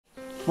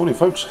Morning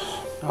folks,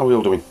 how are we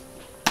all doing?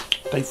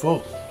 Day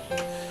 4.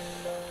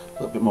 A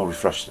little bit more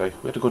refreshed today.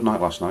 We had a good night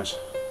last night.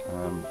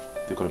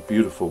 They've got a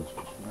beautiful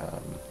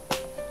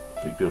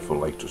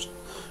lake just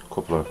a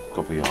couple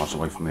of yards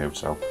away from the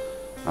hotel,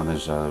 and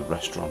there's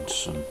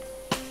restaurants and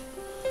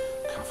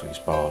cafes,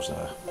 bars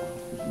there.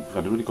 We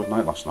had a really good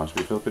night last night, so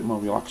we feel a bit more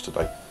relaxed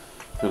today.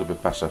 Feel a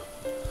bit better.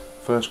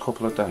 First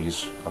couple of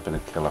days have been a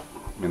killer.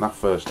 I mean, that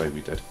first day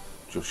we did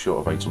just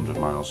short of 800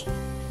 miles.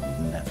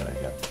 Never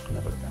again,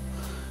 never again.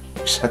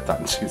 We said that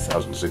in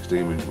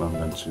 2016 when we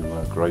went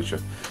to Croatia,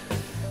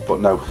 but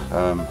no,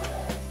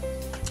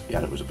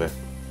 yeah, it was a bit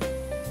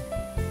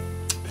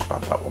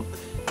bad, that one.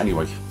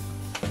 Anyway,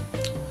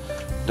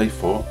 day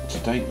 4.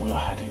 Today we're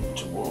heading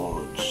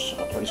towards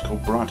a place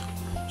called Brad,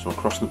 so we're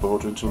crossing the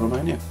border into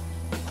Romania,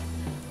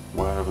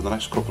 where over the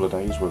next couple of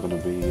days we're going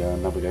to be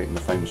navigating the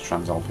famous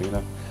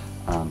Transalpina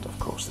and of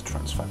course the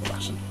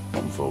Transfeglassen.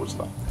 Looking forward to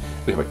that.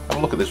 Anyway, have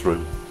a look at this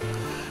room.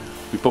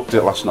 We booked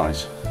it last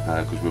night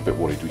because we were a bit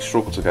worried. We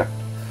struggled to get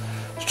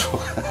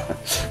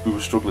we were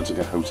struggling to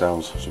get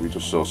hotels, so we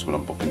just saw something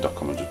on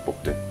booking.com and just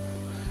booked it.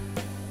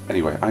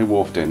 Anyway, I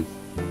walked in,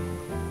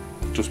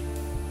 just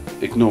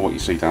ignore what you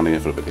see down here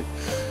for a bit.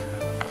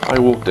 I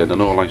walked in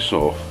and all I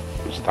saw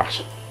was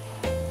that.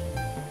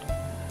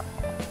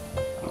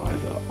 And I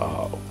thought,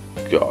 oh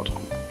god.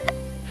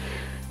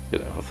 You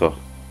know, I thought,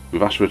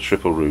 we've asked for a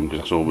triple room because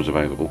that's always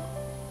available.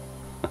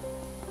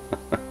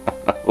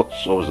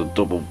 So it was a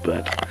double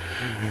bed.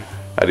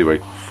 Anyway,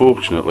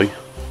 fortunately,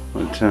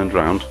 when I turned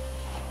round,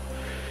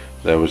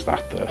 there was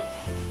that there.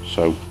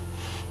 So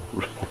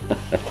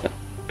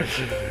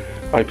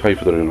I paid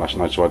for the room last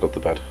night, so I got the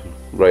bed.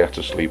 Ray had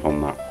to sleep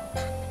on that,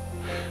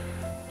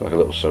 like a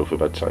little sofa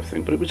bed type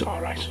thing, but it was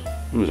alright.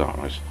 It was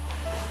alright.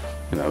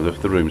 You know,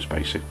 the room's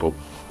basic, but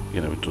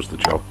you know, it does the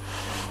job.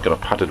 Got a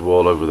padded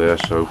wall over there,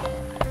 so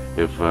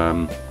if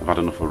I've had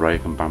enough of Ray, I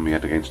can bang my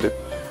head against it.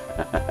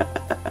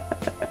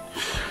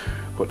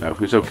 But no,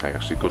 it's okay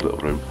actually, good little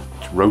room.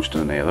 It's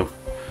roasting in here though,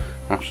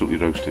 absolutely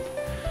roasting.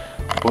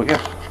 But yeah,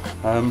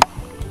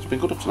 it's been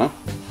good up to now.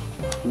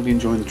 Really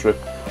enjoying the trip.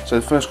 So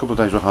the first couple of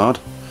days were hard,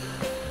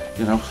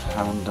 you know,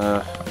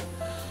 and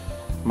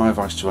my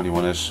advice to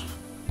anyone is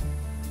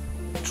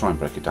try and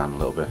break it down a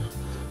little bit.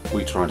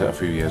 We tried it a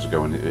few years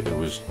ago and it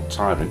was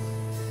tiring.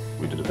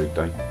 We did a big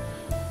day.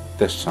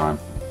 This time,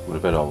 we're a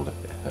bit older,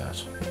 it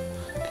hurts.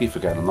 Keep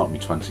forgetting I'm not in my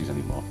 20s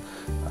anymore.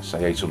 I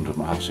say 800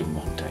 miles in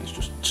one day is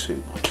just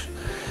too much.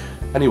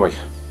 Anyway,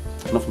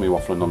 enough of me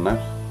waffling on now.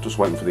 Just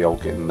waiting for the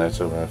old kit in there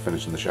to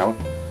finish in the shower.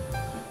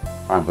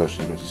 I'm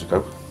virtually ready to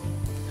go.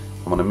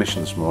 I'm on a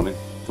mission this morning.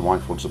 The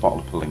wife wants a bottle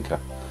of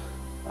Palinka,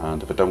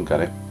 and if I don't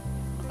get it,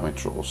 I'm in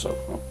trouble. So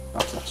well,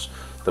 that's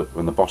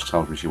when the boss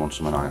tells me she wants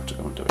something, I have to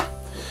go and do it.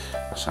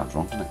 That sounds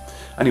wrong, doesn't it?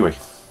 Anyway,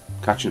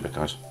 catch you in a bit,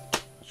 guys.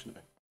 Catch you in a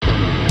bit.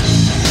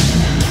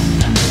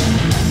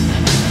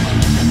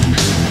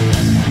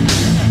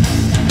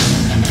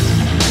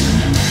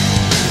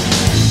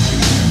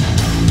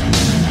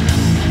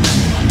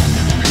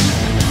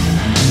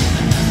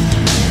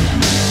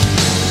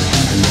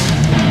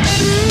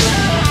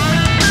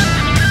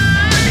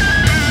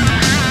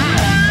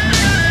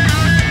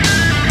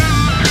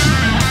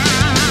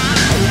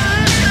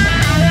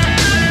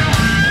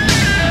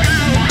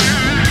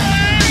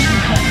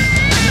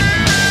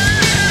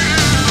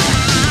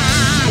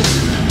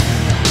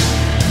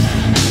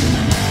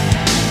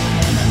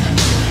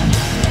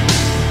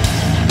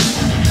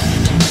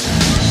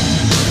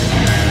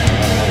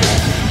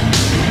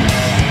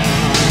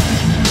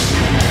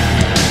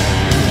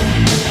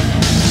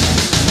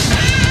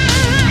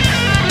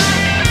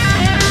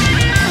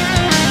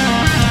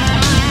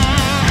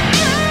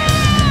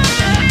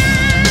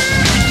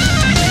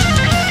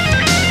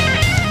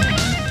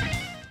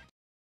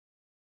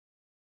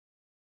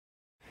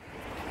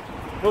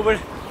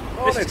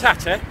 Well, this is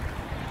Tata.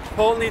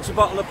 Paul needs a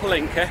bottle of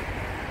Palinka.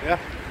 Yeah.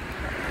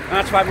 And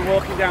that's why we're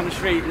walking down the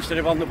street instead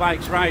of on the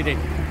bikes riding.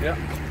 Yeah.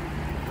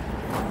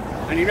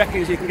 And he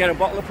reckons he can get a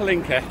bottle of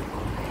Palinka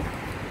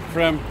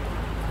from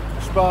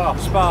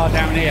Spa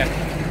down here.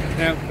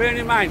 Now, bearing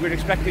in mind we're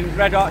expecting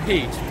red hot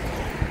heat,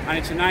 and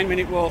it's a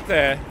 9-minute walk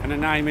there and a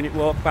 9-minute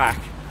walk back.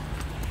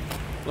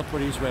 Look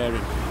what he's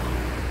wearing.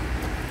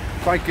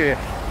 Bike gear.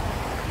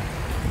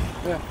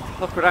 Yeah.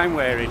 Look what I'm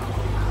wearing.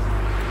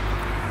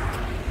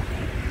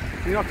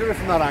 You're not doing it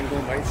from that angle,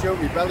 mate. Show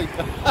me belly.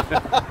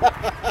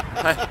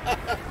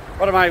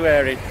 What am I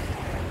wearing?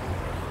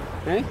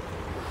 Eh?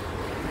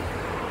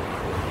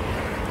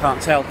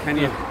 Can't tell, can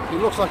you? He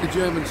looks like a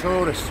German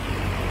tourist.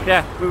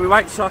 Yeah, with my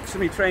white socks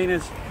and my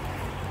trainers.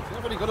 You're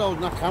not very good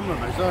holding that camera,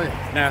 mate, are you?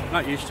 No,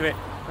 not used to it.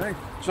 Hey,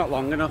 It's not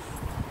long enough.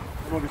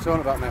 what are we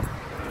talking about now?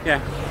 Yeah,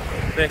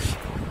 this.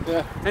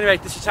 Yeah. Anyway,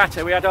 this is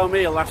Tata. We had our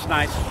meal last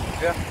night.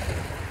 Yeah.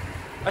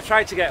 I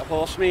tried to get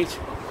horse meat,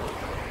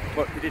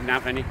 but we didn't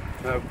have any.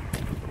 No.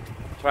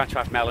 So I had to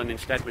have melon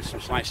instead with some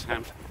sliced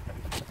ham.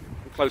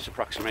 Close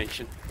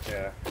approximation.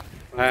 Yeah.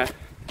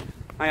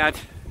 I had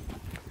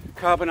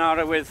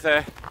carbonara with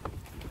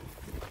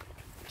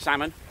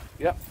salmon.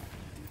 Yep.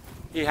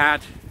 He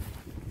had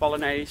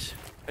bolognese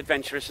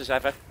adventurous as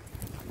ever.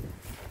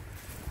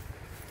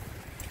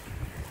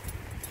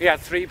 He had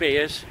 3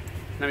 beers,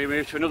 then we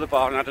moved to another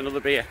bar and had another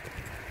beer.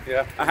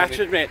 Yeah. I have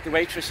to admit, the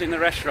waitress in the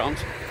restaurant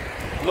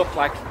looked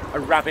like a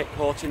rabbit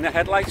caught in the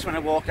headlights when I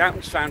walked out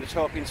and found her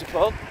talking to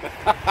Paul.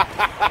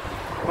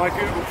 My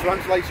Google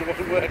translator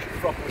wasn't working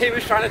properly. He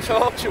was trying to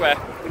talk to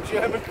her. In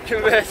German?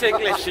 Convert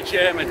English to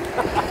German.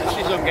 And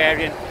she's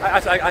Hungarian.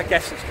 I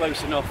guess it's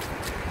close enough.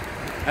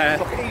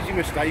 Look, easy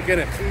mistake,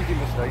 innit? Easy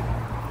mistake.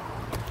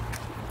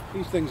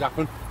 These things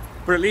happen.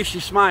 But at least she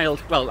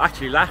smiled. Well,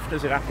 actually laughed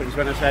as it happens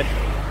when I said,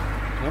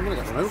 I'm gonna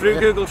get one over through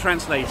here. Google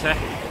Translator,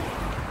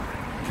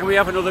 can we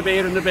have another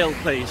beer in the bill,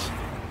 please?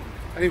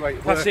 Anyway,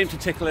 That seemed to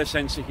tickle her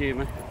sense of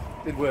humour.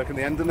 did work in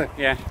the end, didn't it?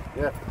 Yeah.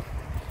 Yeah.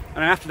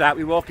 And after that,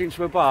 we walked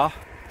into a bar.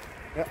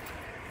 Yeah.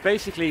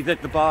 Basically, the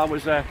bar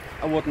was a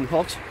wooden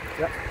hut.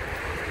 Yeah.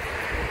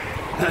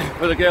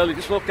 With a girl who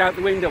just looked out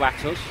the window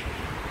at us.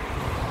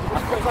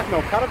 It was like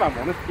no caravan,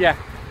 wasn't it? Yeah.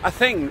 I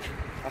think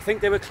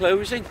they were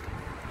closing.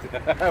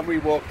 And we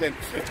walked in.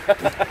 But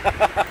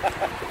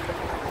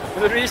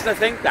the reason I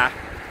think that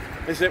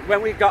is that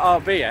when we got our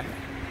beer,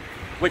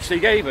 which they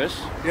gave us,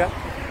 Yeah.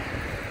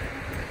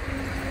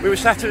 we were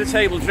sat at a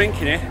table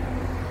drinking it,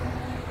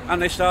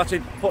 and they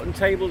started putting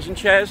tables and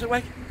chairs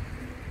away.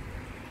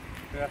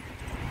 Yeah.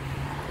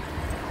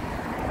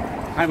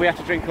 And we had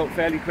to drink up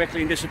fairly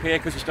quickly and disappear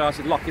because they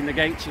started locking the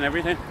gates and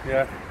everything.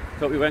 Yeah.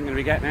 Thought we weren't going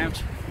to be getting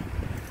out.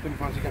 Didn't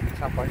fancy getting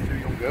tapped by 2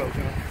 young girls,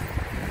 you know.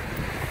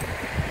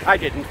 I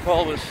didn't.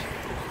 Paul was.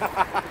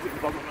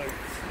 Didn't bother me.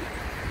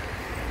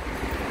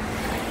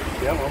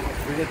 Yeah, well,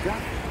 we did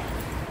that.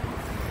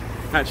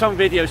 Now, it's on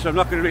video, so I'm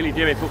not going to really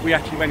do it, but we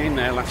actually went in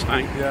there last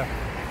night. Yeah.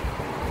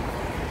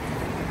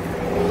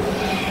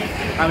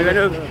 And we went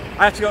over.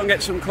 I had to go and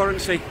get some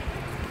currency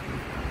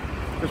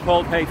because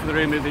Paul paid for the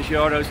room with his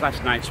euros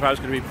last night, so I was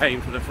going to be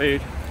paying for the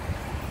food.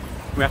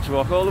 We had to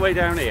walk all the way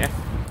down here.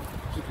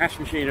 There's a cash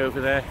machine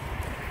over there.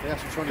 Yeah,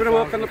 so We're going to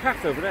walk on the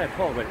path over there,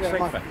 Paul, but it's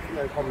safer.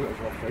 Yeah, probably was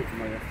off straight from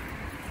there.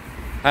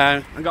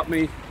 I got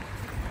me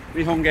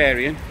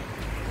Hungarian.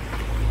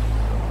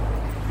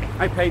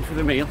 I paid for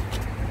the meal,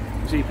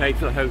 so he paid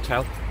for the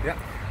hotel. Yeah,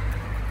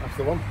 that's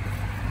the one.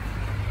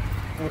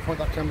 I'm going to point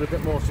that camera a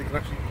bit more so you can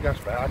actually guess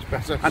better. That's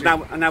better.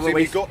 And now we're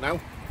wasting. Now.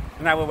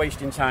 And now we're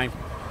wasting time.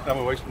 Now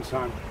we're wasting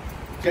time.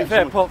 To be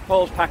fair,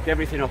 Paul's packed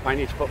everything up. I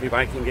need to put my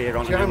biking gear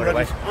on. See, and I'm then we're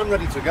ready. away. I'm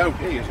ready to go.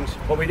 He isn't.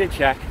 But we did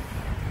check.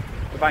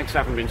 The bikes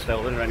haven't been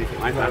stolen or anything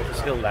like that. They're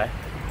still there.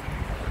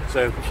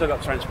 So we've still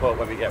got transport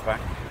when we get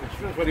back. It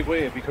feels very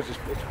weird because it's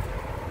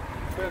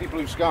fairly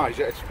blue skies.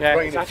 It's Yeah,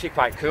 raining. it's actually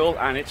quite cool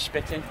and it's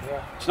spitting.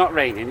 Yeah. It's not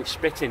raining, it's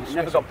spitting. It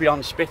never got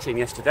beyond spitting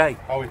yesterday.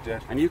 Oh, it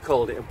did. And you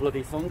called it a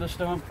bloody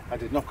thunderstorm. I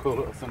did not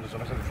call it a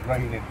thunderstorm. I said it's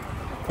raining.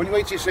 When you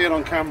wait till you see it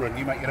on camera and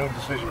you make your own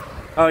decision.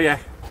 Oh yeah,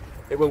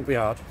 it won't be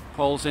hard.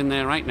 Paul's in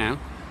there right now,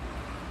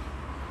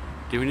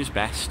 doing his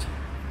best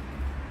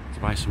to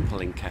buy some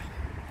palinka.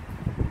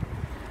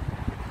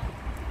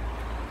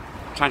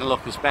 Trying to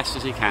look as best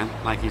as he can,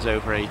 like he's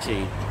over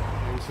 18.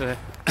 Into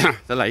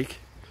the lake.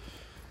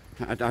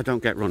 I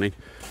don't get running.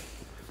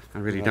 I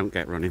really don't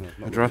get running.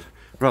 I'd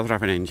rather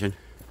have an engine.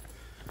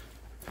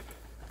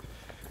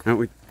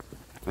 Now I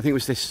think it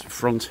was this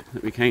front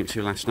that we came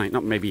to last night,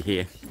 not maybe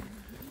here,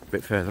 a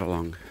bit further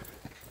along.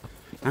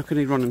 How can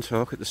he run and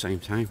talk at the same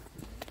time?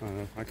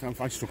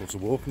 I struggle to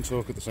walk and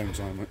talk at the same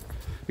time, mate.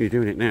 You're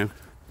doing it now.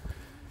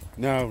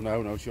 No,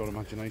 it's your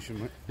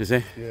imagination, mate. Is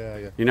it?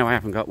 Yeah. You know I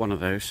haven't got one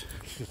of those.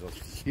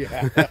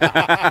 Yeah.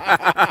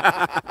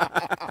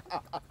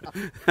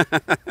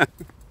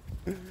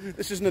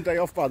 This isn't a day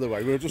off, by the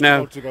way. We were just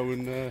about to go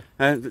and...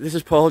 This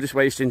is Paul just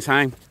wasting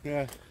time.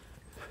 Yeah.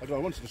 I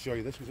wanted to show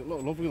you this because it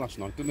looked lovely last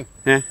night, didn't it?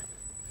 Yeah.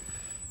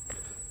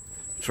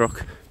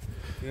 Truck.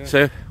 Yeah.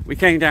 So we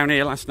came down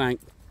here last night.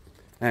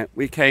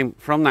 We came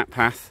from that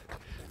path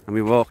and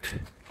we walked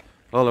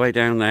all the way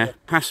down there,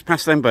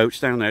 past them boats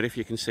down there, if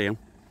you can see them.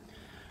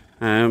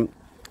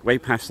 Way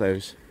past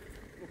those.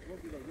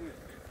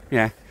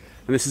 Yeah.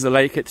 And this is the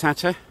lake at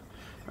Tata.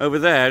 Over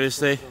there is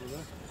the...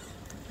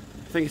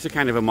 I think it's a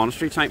kind of a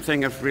monastery type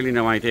thing. I've really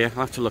no idea.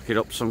 I'll have to look it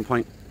up at some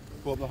point.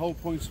 But the whole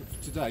point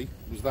of today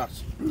was that.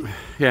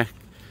 Yeah.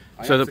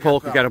 So that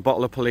Paul could get a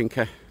bottle of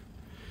palinka.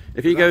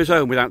 If he goes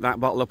home without that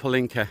bottle of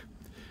palinka,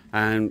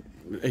 and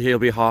he'll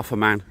be half a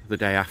man the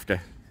day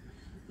after.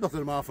 Not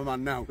that I'm half a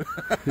man now.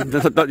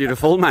 Not you're a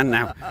full man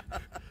now.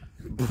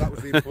 That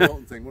was the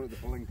important thing, wasn't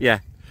it, the palinka?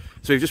 Yeah.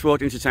 So we've just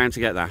walked into town to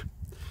get that.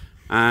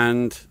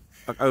 And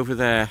over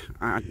there,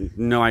 I had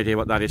no idea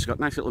what that is. It's got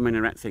nice little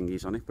minaret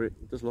thingies on it, but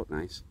it does look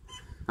nice.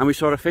 And we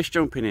saw a fish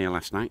jump in here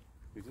last night.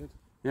 We did?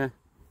 Yeah.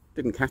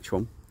 Didn't catch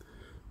one.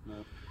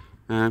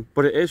 No.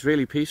 But it is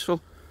really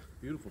peaceful.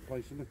 Beautiful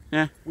place, isn't it?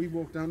 Yeah. We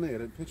walked down there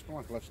and pitch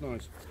black last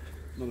night.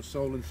 Not a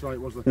soul in sight,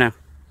 was there? No.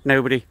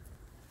 Nobody.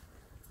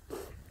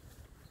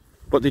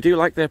 But they do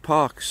like their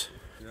parks.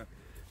 Yeah.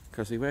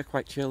 Because they were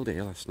quite chilled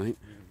here last night.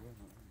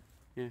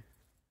 Yeah.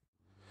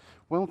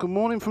 Well, good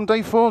morning from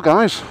day 4,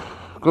 guys.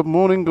 Good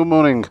morning, good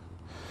morning.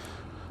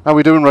 How are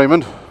we doing,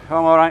 Raymond?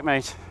 I'm alright,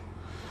 mate.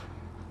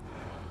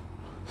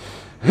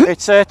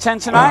 It's 10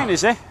 to 9,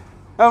 is it?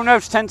 Oh no,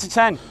 it's 10 to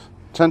 10.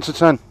 10 to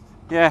 10.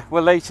 Yeah,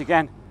 we're late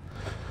again.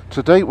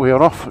 Today we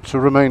are off to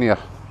Romania.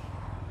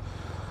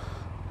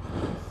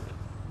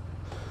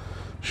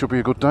 Should be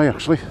a good day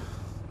actually.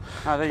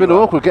 Oh, It's a bit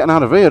awkward getting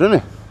out of here,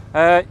 isn't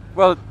it?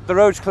 Well, the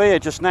road's clear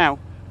just now.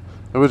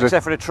 Oh, is it?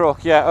 Except for a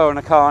truck, yeah, and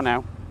a car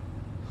now.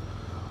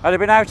 I'd have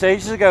been out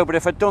ages ago, but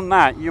if I'd done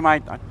that, you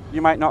might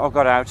not have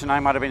got out, and I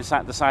might have been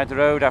sat at the side of the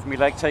road having my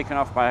leg taken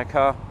off by a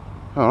car.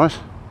 All right.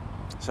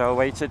 So I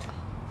waited.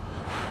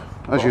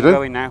 As But you I'm do.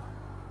 going now.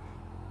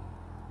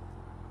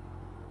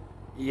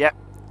 Yep.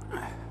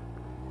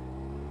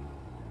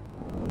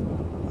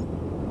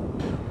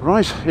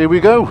 Right, here we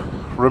go.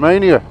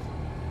 Romania.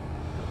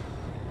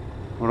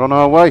 We're on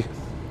our way.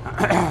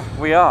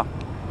 We are.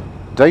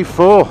 Day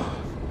 4.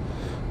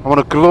 And what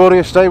a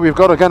glorious day we've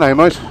got again, eh,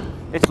 mate?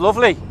 It's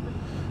lovely.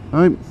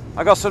 Right.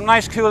 I got some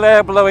nice cool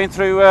air blowing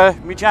through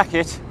my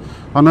jacket.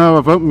 I know,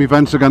 I've opened my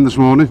vents again this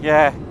morning.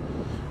 Yeah.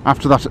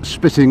 After that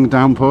spitting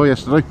downpour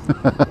yesterday.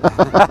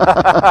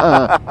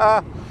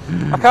 I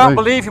can't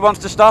believe he wants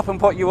to stop and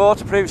put your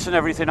waterproofs and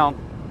everything on.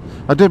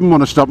 I didn't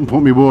want to stop and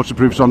put my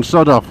waterproofs on,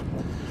 sod off.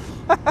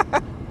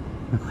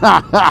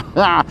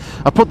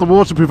 I put the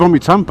waterproof on my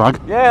tank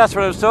bag. Yeah, that's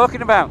what I was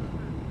talking about.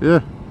 Yeah.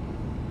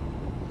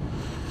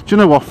 Do you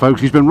know what, folks?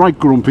 He's been right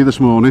grumpy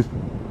this morning.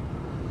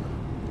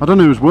 I don't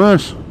know who's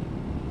worse.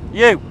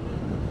 You.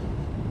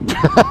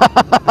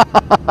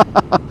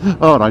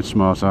 Alright,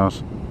 smart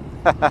ass.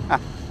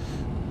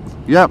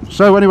 Yeah,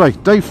 so anyway,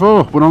 day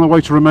 4. We're on the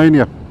way to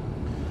Romania.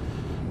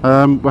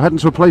 We're heading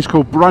to a place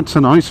called Brad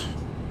tonight,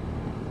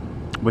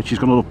 which is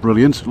going to look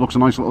brilliant. It looks a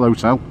nice little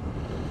hotel.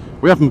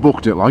 We haven't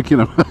booked it, like, you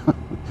know.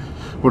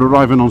 We're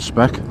arriving on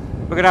spec.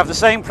 We're going to have the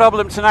same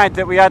problem tonight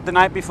that we had the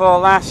night before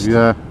last.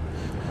 Yeah.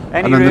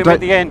 Any And then room the at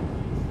the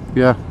inn.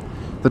 Yeah.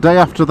 The day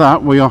after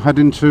that, we are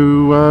heading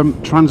to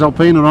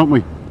Transalpina, aren't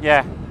we?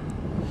 Yeah.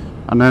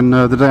 And then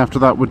the day after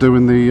that, we're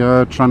doing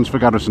the Transfer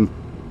Garrison.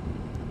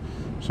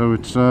 So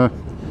it's,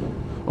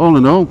 all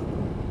in all,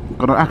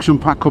 got an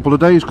action-packed couple of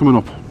days coming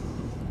up.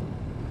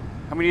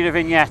 And we need a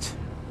vignette.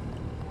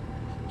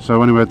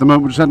 So anyway, at the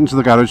moment we're just heading to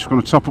the garage,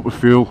 going to top up with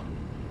fuel.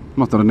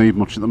 Not that I need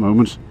much at the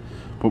moment,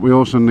 but we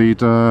also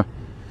need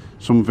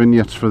some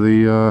vignettes for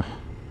the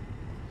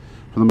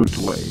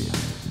motorway.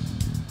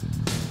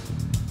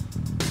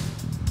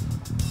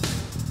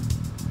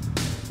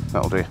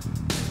 That'll do.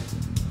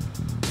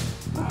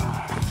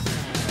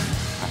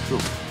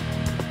 Petrol.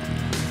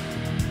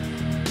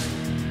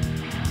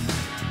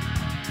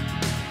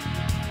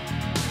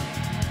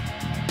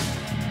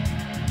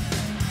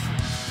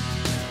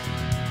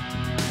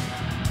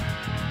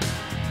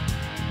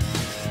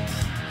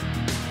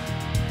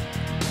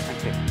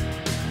 Thank you.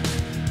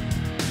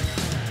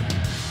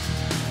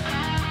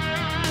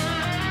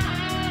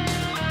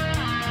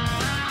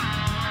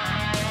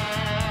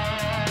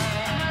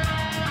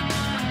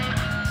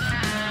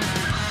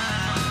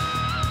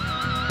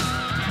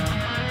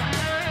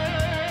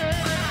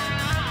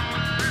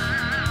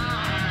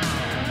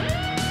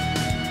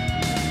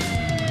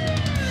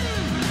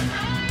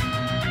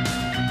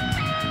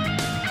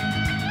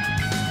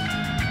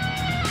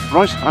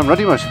 Right, I'm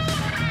ready, mate.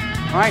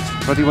 Right.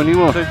 Ready when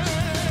you are. So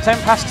it's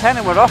 10 past 10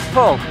 and we're off,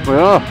 Paul. We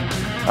are.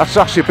 That's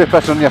actually a bit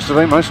better than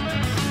yesterday, mate.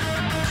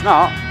 It's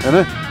not. Isn't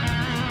it?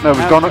 No, we've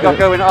No, gone. we got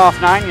going at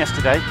 9:30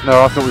 yesterday.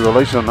 No, I thought we were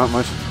later on that,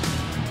 mate.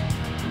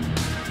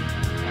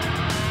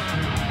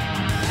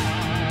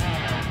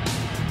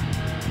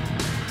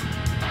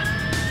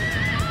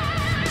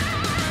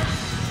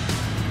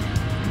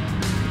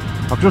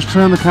 I've just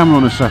turned the camera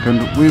on a second.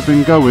 We've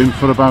been going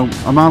for about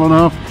a mile and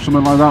a half,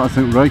 something like that, I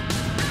think, Ray.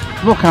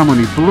 Look how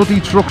many bloody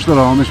trucks there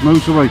are on this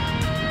motorway.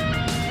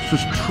 It's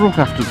just truck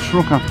after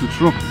truck after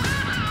truck.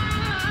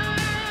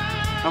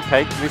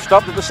 Okay, we've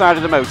stopped at the side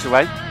of the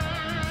motorway.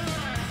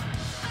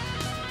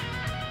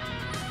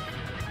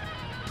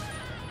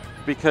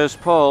 Because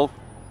Paul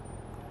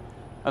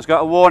has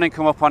got a warning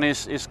come up on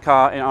his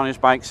car, on his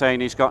bike,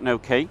 saying he's got no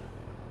key.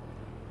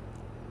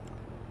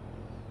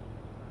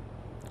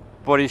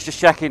 But he's just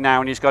checking now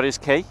and he's got his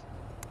key.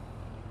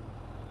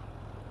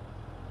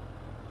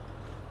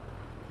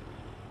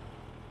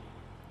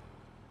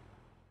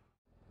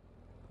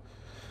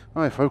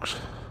 Hi folks,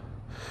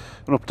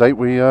 an update.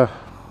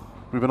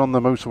 We've been on the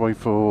motorway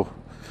for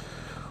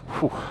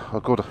a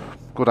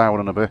good hour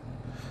and a bit.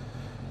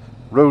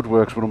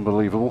 Roadworks were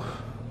unbelievable.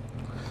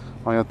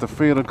 I had the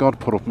fear of God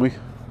put up me.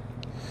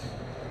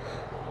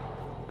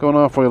 Going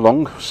halfway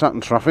along, sat in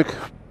traffic,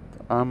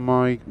 and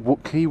my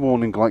key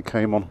warning light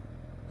came on.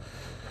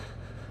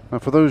 Now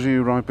for those of you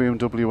who ride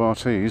BMW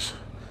RTs,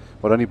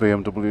 or any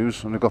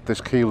BMWs, and have got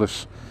this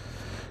keyless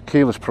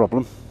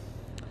problem,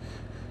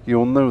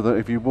 you'll know that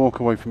if you walk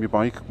away from your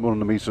bike more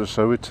than a metre or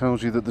so, it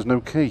tells you that there's no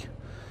key.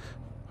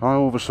 I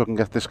all of a sudden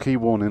get this key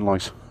warning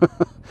light.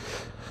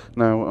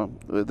 Now,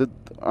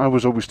 I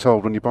was always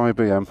told when you buy a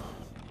BM,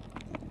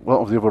 a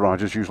lot of the other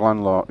riders use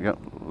lanyards,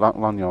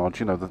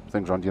 you know, the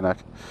things around your neck.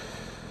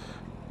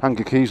 Hang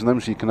your keys on them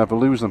so you can never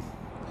lose them.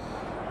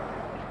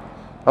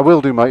 I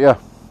will do, mate, yeah.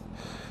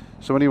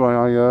 So anyway,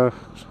 I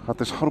had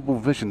this horrible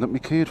vision that my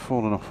key had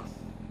fallen off.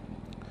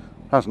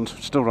 Hasn't,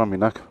 still around my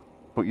neck,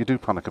 but you do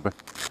panic a bit.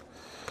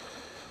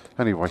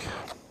 Anyway,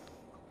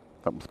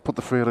 that put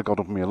the fear of God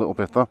up me a little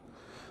bit though.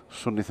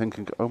 Suddenly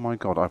thinking, oh my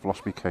God, I've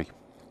lost my key.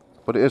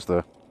 But it is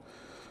there.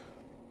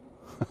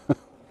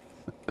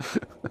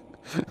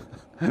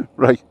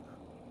 Right.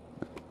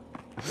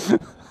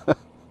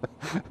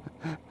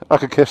 I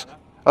could kiss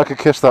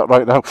that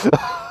right now.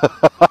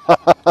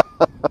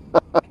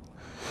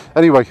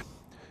 Anyway,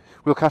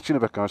 we'll catch you in a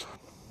bit, guys.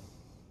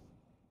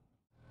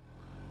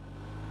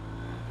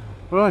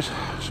 Right,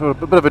 so a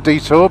bit of a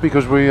detour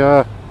because we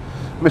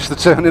missed the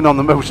turning on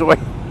the motorway.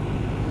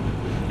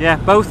 Yeah,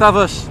 both of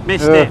us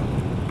missed it.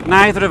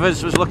 Neither of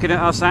us was looking at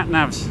our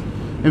sat-navs.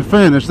 In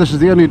fairness, this is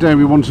the only day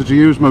we wanted to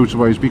use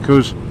motorways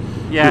because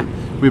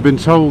we've been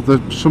told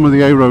that some of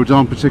the A roads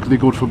aren't particularly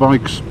good for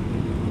bikes.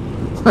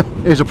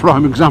 Here's a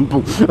prime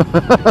example.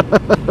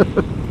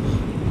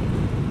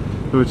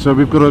 So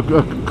we've got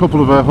a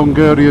couple of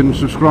Hungarian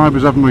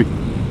subscribers, haven't we?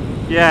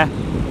 Yeah.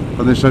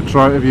 And they said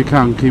try it if you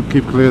can, keep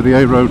clear of the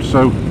A road.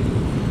 So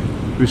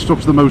we stuck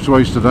to the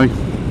motorways today.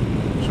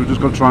 So we've just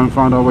got to try and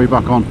find our way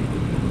back on.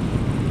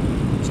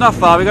 It's not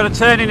far, we've got to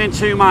turn in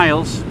 2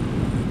 miles.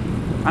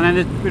 And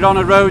then we're on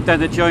a road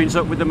then that joins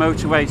up with the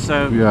motorway,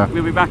 so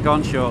we'll be back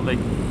on shortly.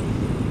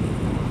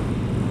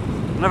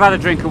 And I've had a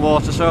drink of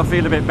water, so I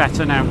feel a bit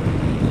better now.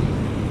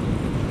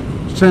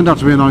 It's turned out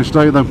to be a nice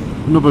day though.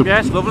 Yeah,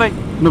 it's lovely.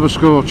 Another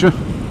scorcher.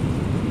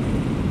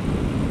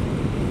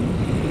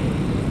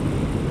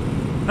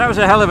 That was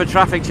a hell of a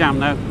traffic jam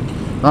though.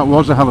 That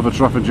was a hell of a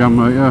traffic jam,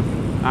 mate, yeah.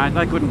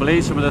 I couldn't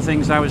believe some of the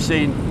things I was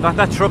seeing.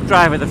 That truck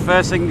driver, the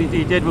first thing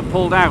he did was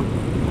pulled out.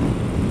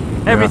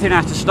 Everything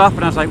had to stop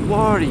and I was like,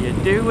 what are you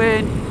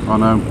doing? I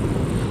know.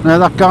 Now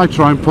that guy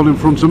tried and pull in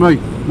front of me,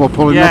 well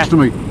pulling next to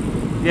me.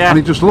 Yeah. And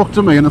he just looked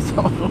at me and I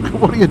thought,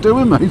 what are you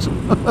doing, mate?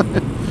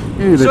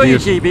 You saw your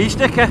GB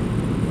sticker.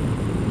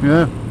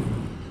 Yeah.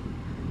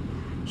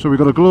 So we've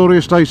got a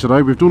glorious day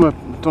today. We've done a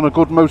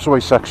good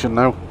motorway section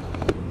now.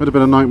 Had a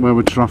bit of nightmare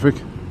with traffic.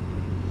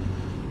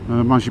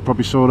 As you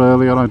probably saw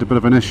earlier, I had a bit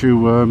of an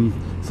issue.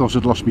 Thought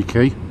I'd lost my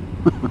key.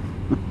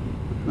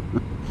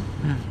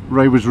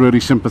 Ray was really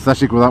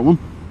sympathetic with that one.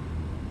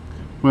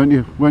 Weren't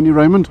you,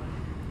 Raymond?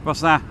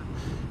 What's that?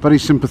 Very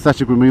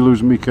sympathetic with me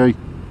losing my key.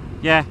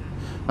 Yeah.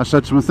 I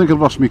said to him, I think I've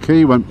lost my key.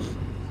 He went,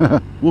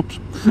 whoops.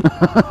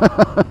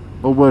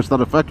 Or worse,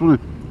 that effect,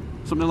 wasn't it?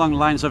 Something along the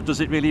lines of, does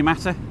it really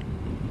matter?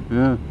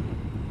 Yeah.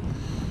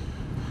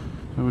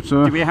 So it's,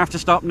 do we have to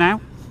stop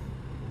now?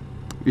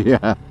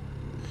 Yeah.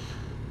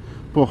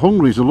 But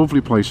Hungary's a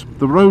lovely place.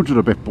 The roads are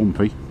a bit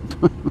bumpy.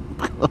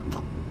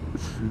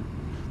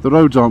 The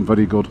roads aren't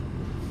very good.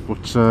 But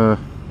it's a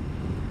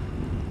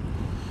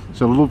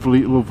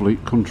lovely, lovely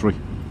country.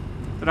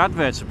 Their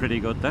adverts are pretty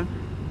good though.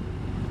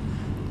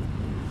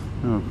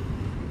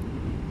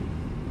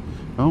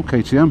 Oh,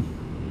 KTM.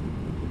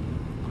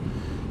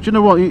 Do you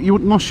know what? You're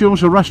not sure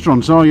of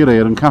restaurants, are you,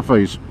 there, and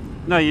cafes?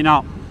 No, you're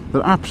not.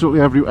 They're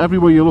absolutely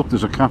everywhere you look.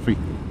 There's a cafe.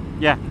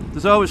 Yeah,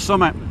 there's always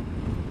something.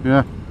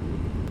 Yeah.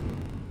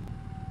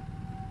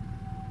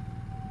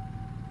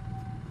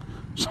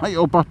 Is that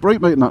your back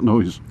brake making that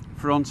noise?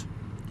 Front.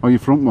 Oh, your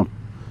front one?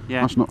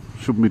 Yeah. That's not,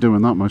 shouldn't be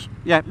doing that, mate.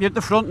 Yeah, you're at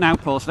the front now,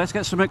 Paul, so let's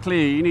get something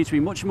clear. You need to be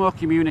much more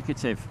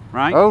communicative,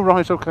 right? Oh,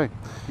 right, okay.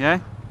 Yeah?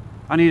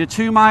 I need a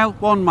 2 mile,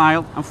 1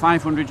 mile and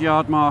 500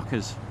 yard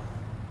markers.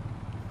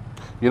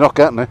 You're not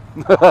getting it.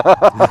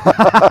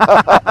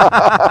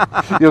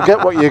 You'll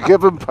get what you're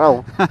given,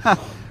 pal.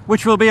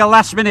 Which will be a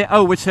last minute,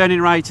 oh, we're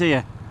turning right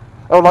here.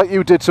 Oh, like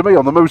you did to me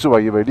on the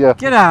motorway, you mean, yeah?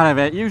 Get out of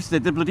it. You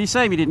did the bloody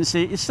same. You didn't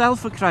see it yourself,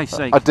 for Christ's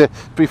sake. I did.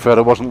 To be fair,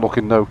 I wasn't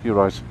looking, no, you're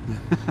right.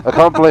 I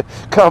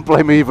can't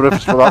blame either of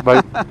us for that,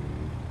 mate.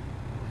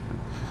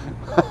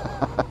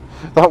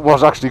 That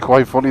was actually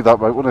quite funny,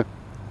 that, mate, wasn't it?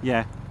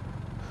 Yeah.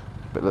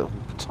 Bit little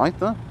tight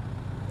there.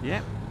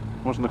 Yeah.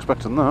 Wasn't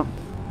expecting that.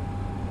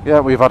 Yeah,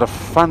 we've had a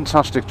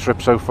fantastic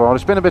trip so far.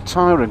 It's been a bit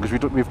tiring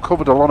because we've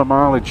covered a lot of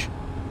mileage.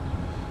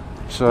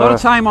 A lot of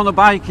time on the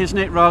bike, isn't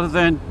it, rather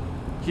than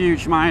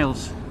huge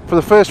miles. For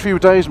the first few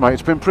days, mate,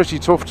 it's been pretty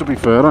tough, to be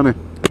fair, hasn't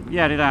it?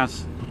 Yeah, it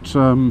has.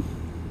 But,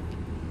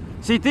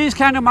 see, these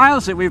kind of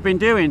miles that we've been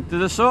doing, they're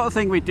the sort of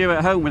thing we do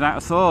at home without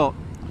a thought.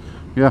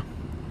 Yeah.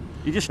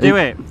 You just do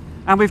it.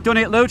 And we've done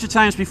it loads of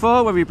times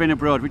before when we've been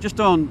abroad. We've just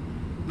done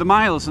the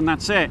miles and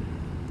that's it.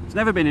 It's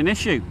never been an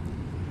issue.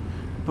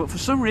 But for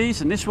some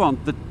reason, this one,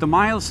 the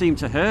miles seem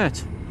to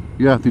hurt.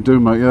 Yeah, they do,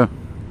 mate, yeah.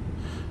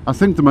 I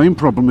think the main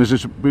problem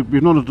is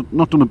we've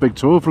not done a big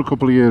tour for a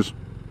couple of years.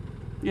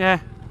 Yeah.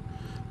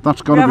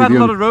 That's got to be the We have had a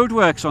lot of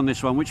roadworks on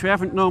this one, which we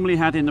haven't normally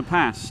had in the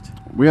past.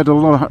 We had a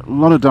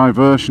lot of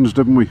diversions,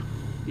 didn't we?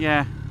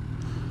 Yeah.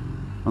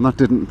 And that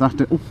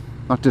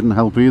didn't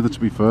help either, to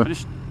be fair. I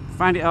just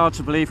find it hard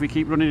to believe we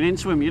keep running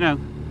into them, you know.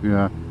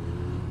 Yeah.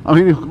 I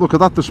mean, look at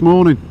that this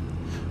morning.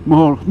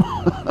 More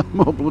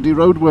bloody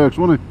roadworks,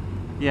 wasn't it?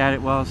 Yeah,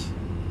 it was.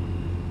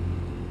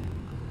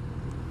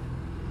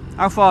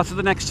 How far to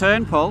the next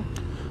turn, Paul?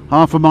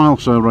 Half a mile,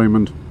 Sir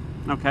Raymond.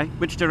 Okay.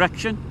 Which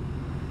direction?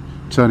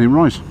 Turning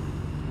right.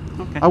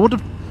 Okay. I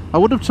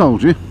would have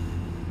told you.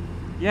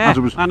 Yeah,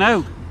 I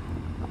know.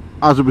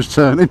 As it was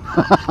turning.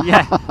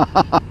 Yeah.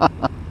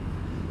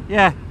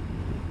 Yeah.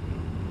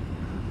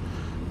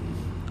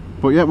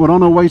 But yeah, we're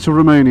on our way to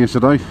Romania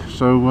today,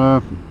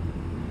 so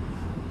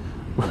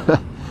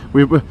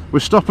we're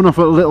stopping off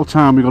at a little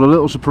town. We've got a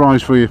little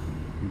surprise for you.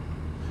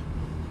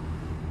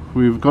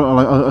 We've got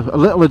a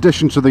little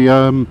addition to the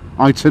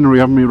itinerary,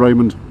 haven't we,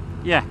 Raymond?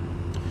 Yeah.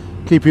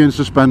 Keep you in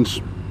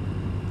suspense.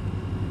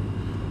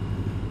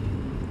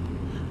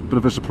 Bit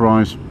of a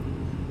surprise.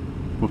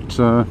 But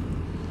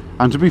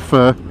and to be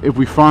fair, if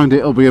we find it,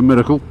 it'll be a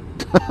miracle.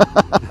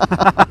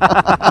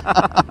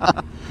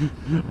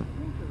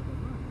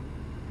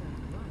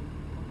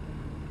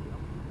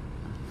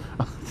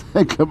 I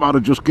think I might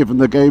have just given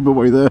the game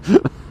away there.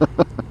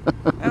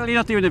 Well, you're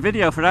not doing a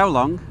video for how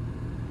long?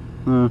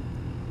 A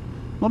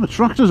lot of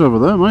tractors over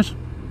there, mate.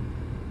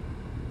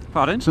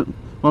 Pardon? A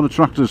lot of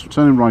tractors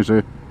turning right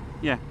here.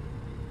 Yeah.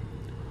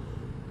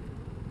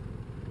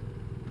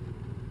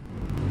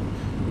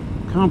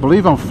 Can't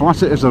believe how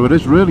flat it is though. It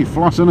is really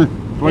flat, isn't it?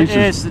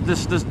 Places. It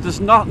is.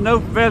 There's no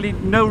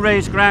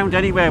raised ground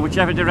anywhere,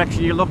 whichever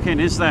direction you look in,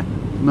 is there?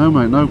 No,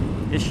 mate, no.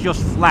 It's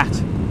just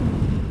flat.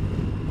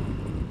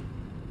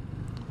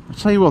 I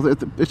tell you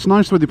what, it's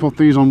nice when they put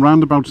these on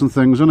roundabouts and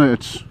things, isn't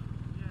it?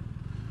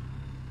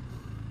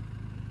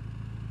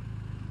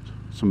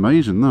 It's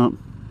amazing, that.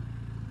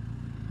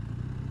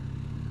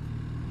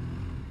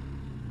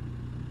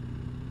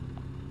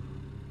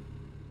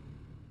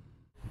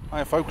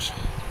 Hiya folks,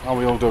 how are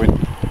we all doing?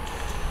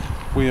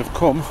 We have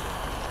come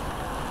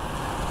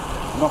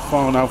not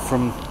far now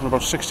from, we're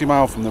about 60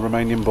 miles from the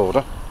Romanian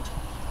border.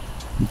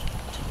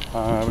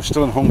 We're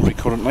still in Hungary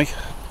currently.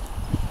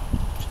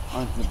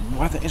 And the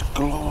weather is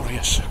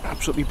glorious,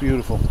 absolutely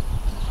beautiful.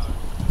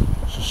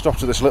 So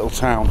stopped at this little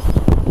town.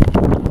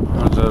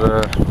 There's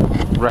a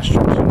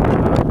restaurant and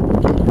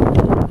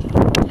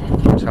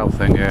hotel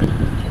thing here.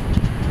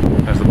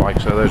 There's the bike,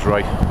 so there's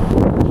Ray.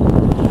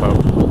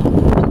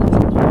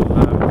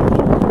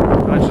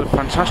 And it's a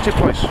fantastic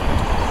place.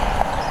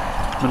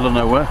 Middle of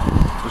nowhere.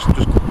 Just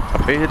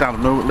appeared out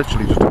of nowhere,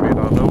 literally just appeared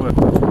out of nowhere.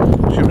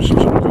 She was some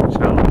sort of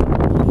hotel.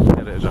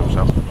 Here it is,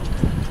 hotel.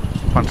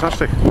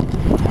 Fantastic.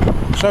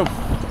 So,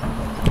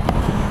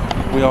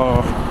 we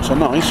are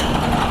tonight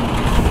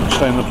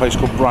staying in a place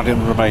called Brad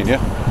in Romania,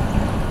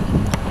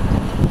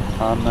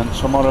 and then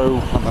tomorrow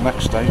and the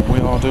next day we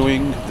are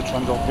doing the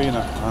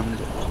Transalpina and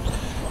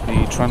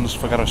the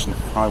Trans-Făgărașeni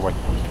highway.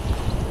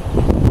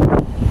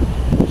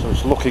 So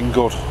it's looking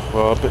good.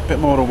 We're a bit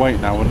more awake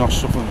now. We're not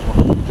suffering as much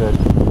as we did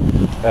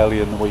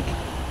earlier in the week,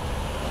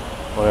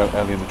 or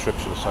earlier in the trip,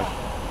 should I say.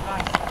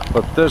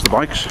 But there's the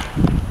bikes.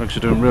 Bikes are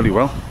doing really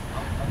well.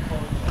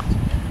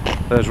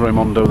 There's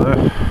Raimondo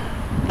there.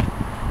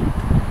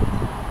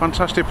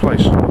 Fantastic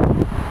place.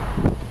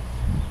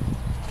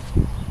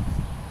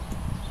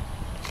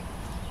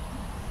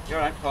 You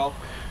alright, Paul?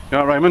 You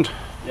alright, Raymond?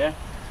 Yeah.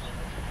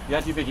 You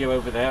had your video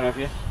over there, have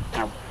you?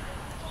 Ow.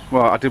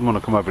 Well, I didn't want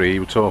to come over here,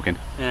 you were talking.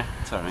 Yeah,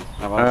 it's alright.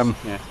 I was.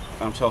 Yeah.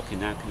 I'm talking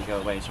now, can you go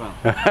away as well?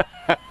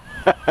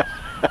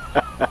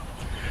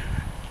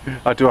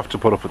 I do have to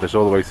put up with this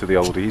all the way through the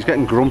oldie. He's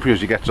getting grumpy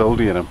as he gets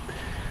older, you know.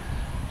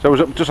 So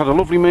we've just had a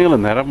lovely meal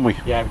in there, haven't we?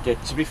 Yeah, we did.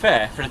 To be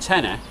fair, for a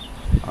tenner,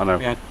 I know.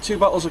 we had 2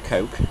 bottles of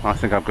Coke. I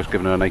think I've just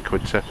given her an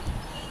 £8 tip.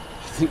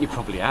 I think you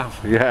probably have.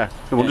 Yeah,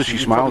 no wonder she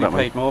smiled at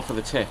me. You paid more for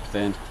the tip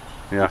than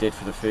you did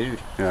for the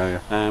food. Yeah,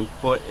 yeah.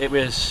 But it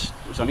was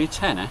only a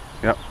tenner.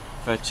 Yep.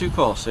 For 2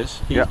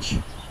 courses each,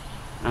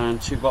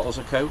 and 2 bottles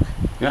of Coke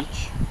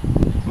each.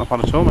 Not bad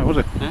at all, mate, was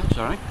it? Yeah, it's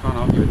alright. Can't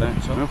argue with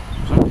that. So no.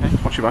 It's okay.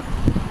 Watch your back.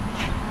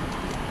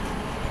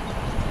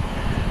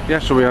 Yeah,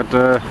 so we had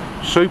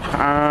soup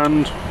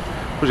and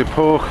was it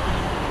pork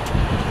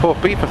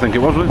beef? I think it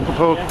was, wasn't it?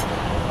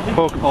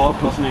 Pork,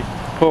 wasn't it?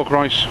 Pork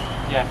rice.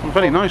 Yeah.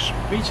 Very nice.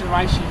 Beach and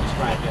rice you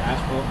described it as,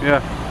 but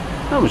yeah,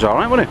 that was all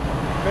right, wasn't it?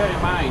 Bear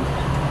in mind,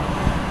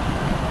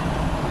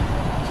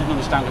 I didn't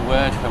understand a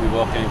word when we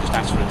walked in and just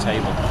asked for a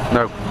table.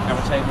 No. Have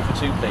a table for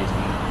 2, please.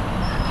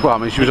 Well, I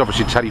mean, she was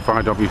obviously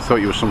terrified of you,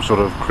 thought you were some sort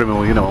of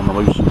criminal, you know, on the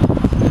loose.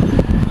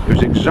 It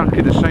was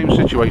exactly the same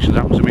situation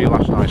that happened to me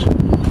last night.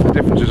 The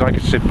difference is I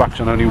could sit back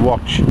and only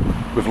watch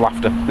with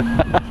laughter.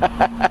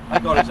 I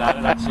got us out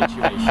of that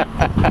situation.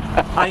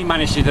 I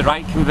managed to do the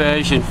right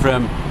conversion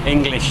from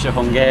English to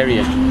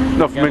Hungarian.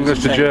 Not from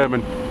English to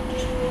German.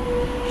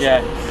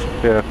 Yeah.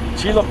 Yeah.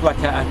 She looked like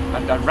a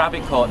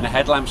rabbit caught in the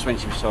headlamps when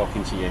she was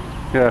talking to you.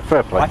 Yeah,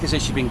 fair play. Like as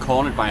if she'd been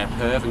cornered by a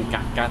perv and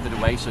gathered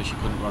away so she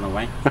couldn't run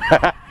away.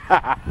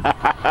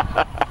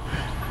 I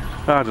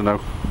don't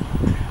know.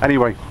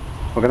 Anyway,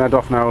 we're going to head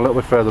off now a little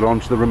bit further on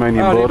to the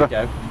Romanian border.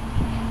 There we go.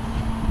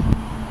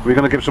 We're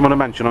going to give someone a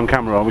mention on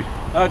camera, are we?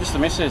 Oh, just the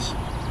missus.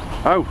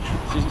 Oh.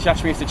 She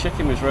asked me if the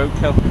chicken was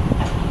roadkill.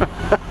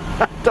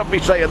 Don't be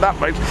saying that,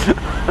 mate.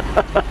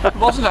 It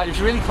wasn't that, it was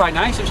really quite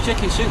nice. It was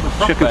chicken soup with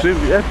proper, chicken soup,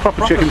 yeah,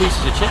 proper chicken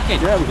pieces of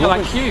chicken. Yeah, you know,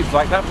 like cubes,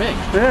 like that big.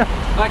 Yeah.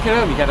 Like at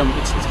home, you get them,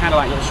 it's kind of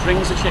like little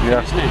strings of chicken,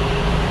 isn't it?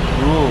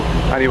 Ooh.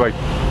 Anyway,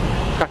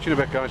 catch you in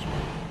a bit, guys.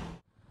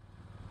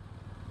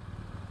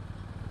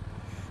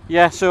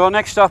 Yeah, so our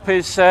next stop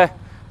is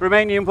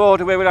Romanian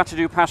border, where we'll have to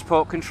do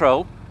passport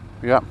control.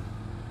 Yeah.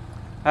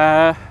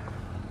 Then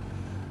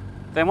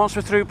once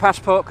we're through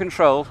passport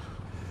control,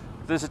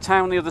 there's a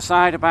town the other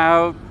side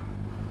about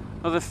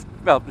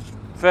well,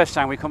 first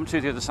time we come to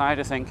the other side,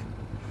 I think.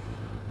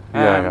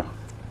 Yeah.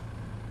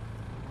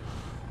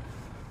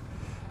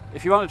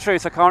 If you want the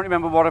truth, I can't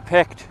remember what I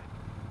picked.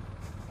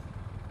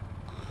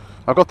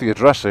 I've got the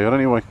address here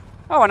anyway.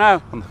 Oh, I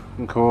know.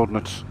 And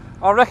coordinates.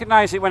 I'll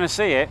recognise it when I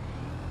see it.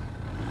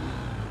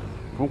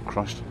 Oh,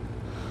 Christ.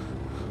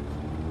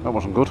 That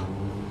wasn't good.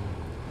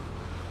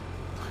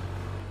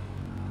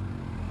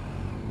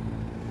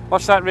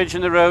 What's that ridge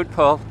in the road,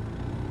 Paul?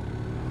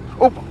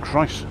 Oh,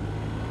 Christ.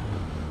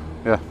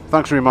 Yeah,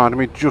 thanks for reminding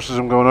me just as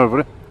I'm going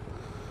over it.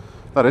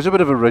 That is a bit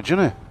of a ridge,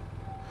 isn't it?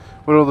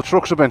 Where all the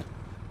trucks have been.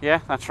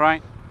 Yeah, that's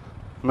right.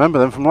 Remember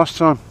them from last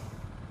time.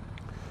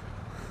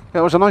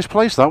 Yeah, it was a nice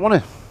place, that,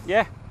 wasn't it?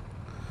 Yeah.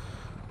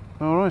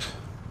 All right.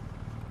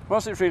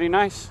 Was it really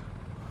nice?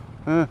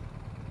 Yeah.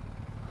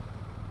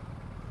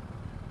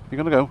 You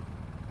gonna go?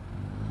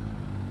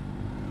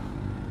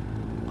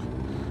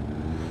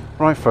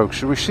 Right, folks,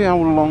 shall we see how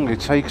long it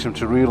takes him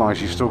to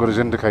realise he's still got his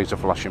indicator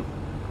flashing?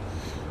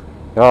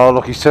 Oh,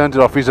 look, he's turned it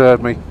off, he's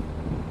heard me.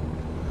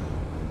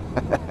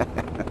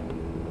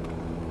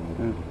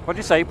 What do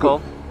you say,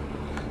 Paul?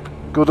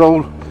 Good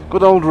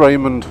old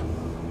Raymond.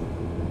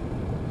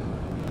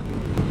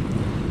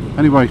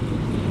 Anyway,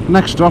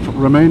 next stop,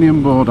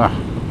 Romanian border.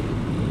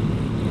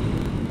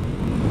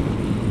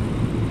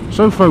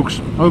 So folks,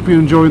 hope you're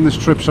enjoying this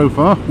trip so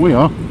far. We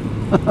are.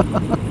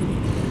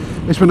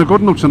 It's been a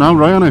good one up to now,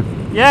 Ray, hasn't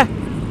it? Yeah.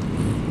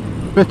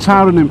 Bit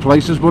tiring in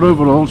places, but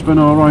overall it's been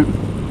alright.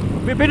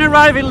 We've been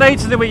arriving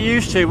later than we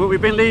used to, but we've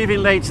been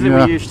leaving later than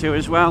we used to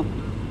as well.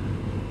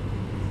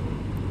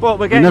 But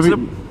we're getting to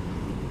the...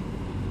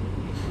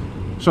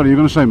 Sorry, you're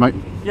going to say, mate?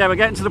 Yeah, we're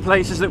getting to the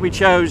places that we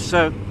chose,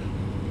 so...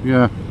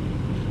 Yeah.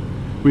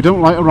 We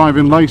don't like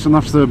arriving late, and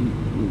that's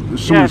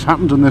something's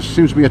happened, and there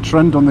seems to be a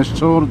trend on this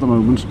tour at the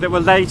moment. That we're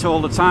late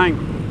all the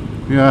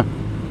time. Yeah. I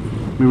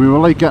mean, we were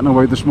late getting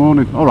away this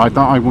morning. Alright,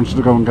 that I wanted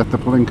to go and get the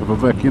Palinka for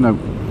Vic, you know.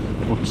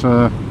 But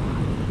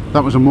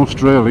that was a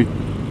must, really.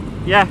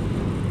 Yeah.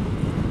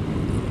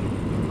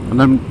 And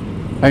then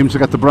aim to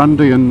get the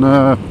brandy in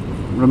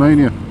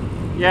Romania.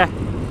 Yeah.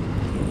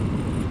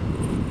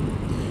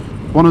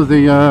 One of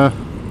the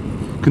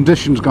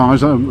conditions,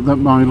 guys, that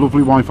my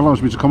lovely wife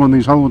allows me to come on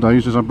these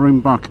holidays is I bring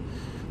back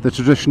the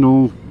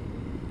traditional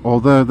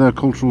or their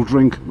cultural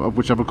drink of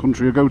whichever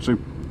country I go to.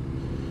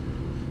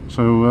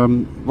 So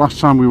last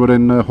time we were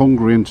in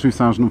Hungary in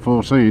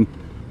 2014,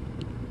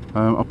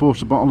 I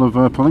bought a bottle of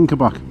Palinka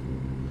back.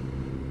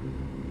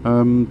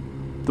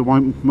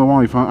 My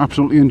wife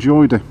absolutely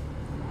enjoyed it.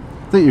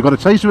 I think you got a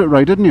taste of it,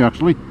 Ray, didn't you,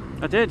 actually?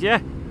 I did,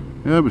 yeah.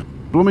 Yeah, it was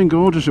blooming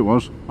gorgeous, it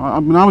was. I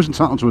mean, I was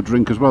entitled to a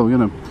drink as well, you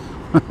know.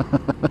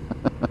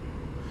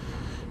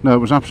 No, it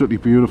was absolutely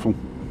beautiful.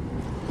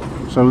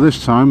 So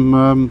this time,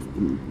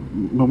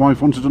 my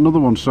wife wanted another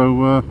one,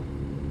 so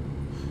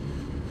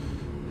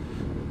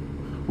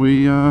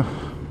we had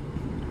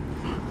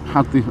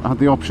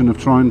the option of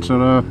trying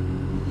to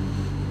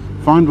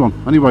find one.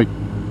 Anyway,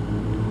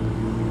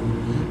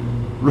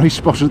 Ray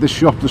spotted this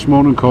shop this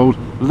morning called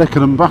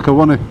Liquor and Backer,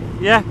 wasn't it?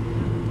 Yeah.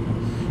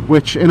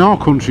 Which in our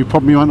country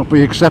probably might not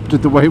be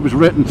accepted the way it was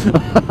written.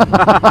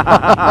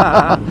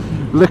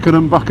 Liquor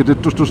and Backer,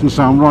 it just doesn't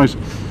sound right.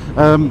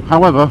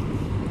 However,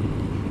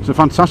 it's a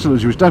fantastic.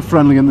 She was dead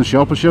friendly in the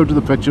shop. I showed her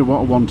the picture of what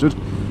I wanted,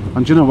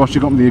 and do you know what? She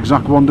got me the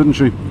exact one, didn't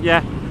she?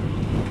 Yeah.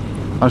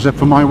 I said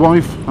for my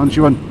wife, and she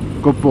went,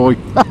 "Good boy."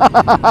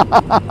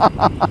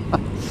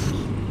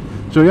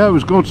 So yeah, it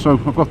was good. So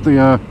I've got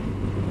the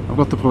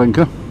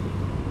Palinka.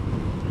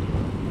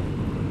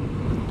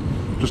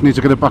 Just need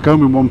to get it back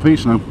home in one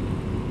piece now.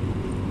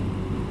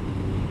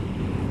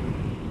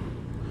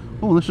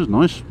 Oh, this is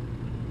nice.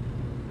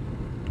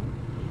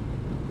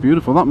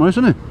 Beautiful, that much,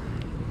 isn't it?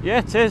 Yeah,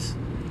 it is.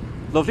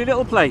 Lovely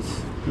little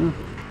place. Yeah.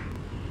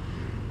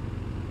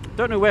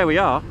 Don't know where we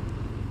are.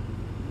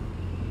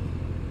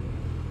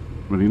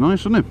 Really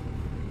nice, isn't it?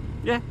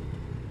 Yeah.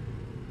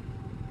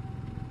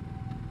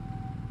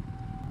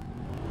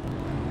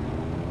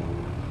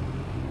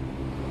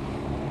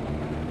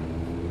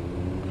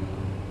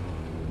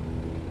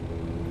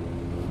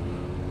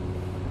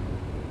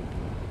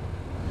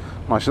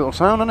 Nice little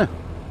town, isn't it?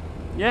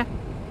 Yeah.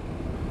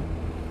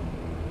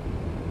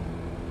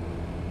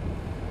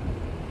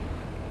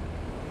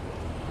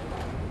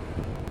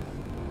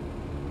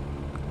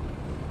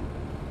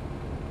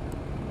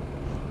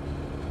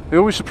 They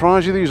always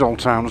surprise you, these old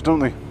towns, don't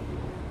they?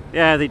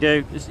 Yeah, they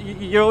do.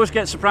 You always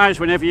get surprised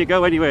whenever you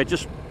go anywhere,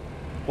 just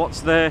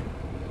what's there.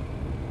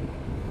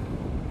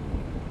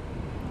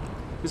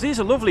 Because these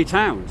are lovely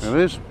towns. It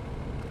is.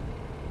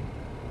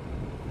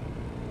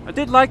 I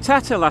did like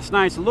Tata last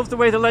night. I loved the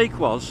way the lake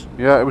was.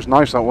 Yeah, it was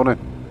nice, that, wasn't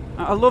it?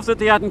 I love that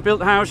they hadn't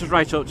built houses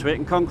right up to it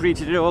and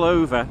concreted it all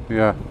over.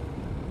 Yeah.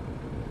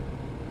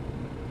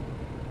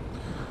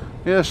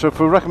 Yeah, so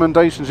for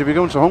recommendations, if you're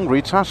going to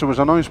Hungary, Tata was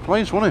a nice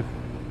place, wasn't it?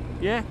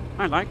 Yeah,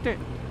 I liked it.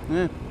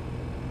 Yeah.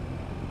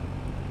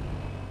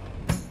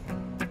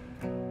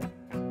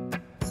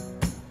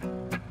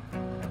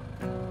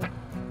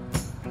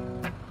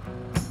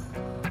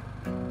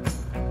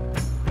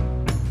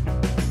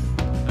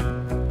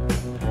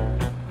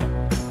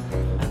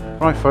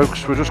 Right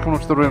folks, we're just coming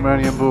up to the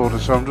Romanian border,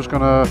 so I'm just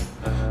going to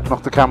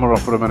knock the camera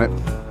off for a minute.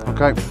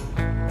 Okay.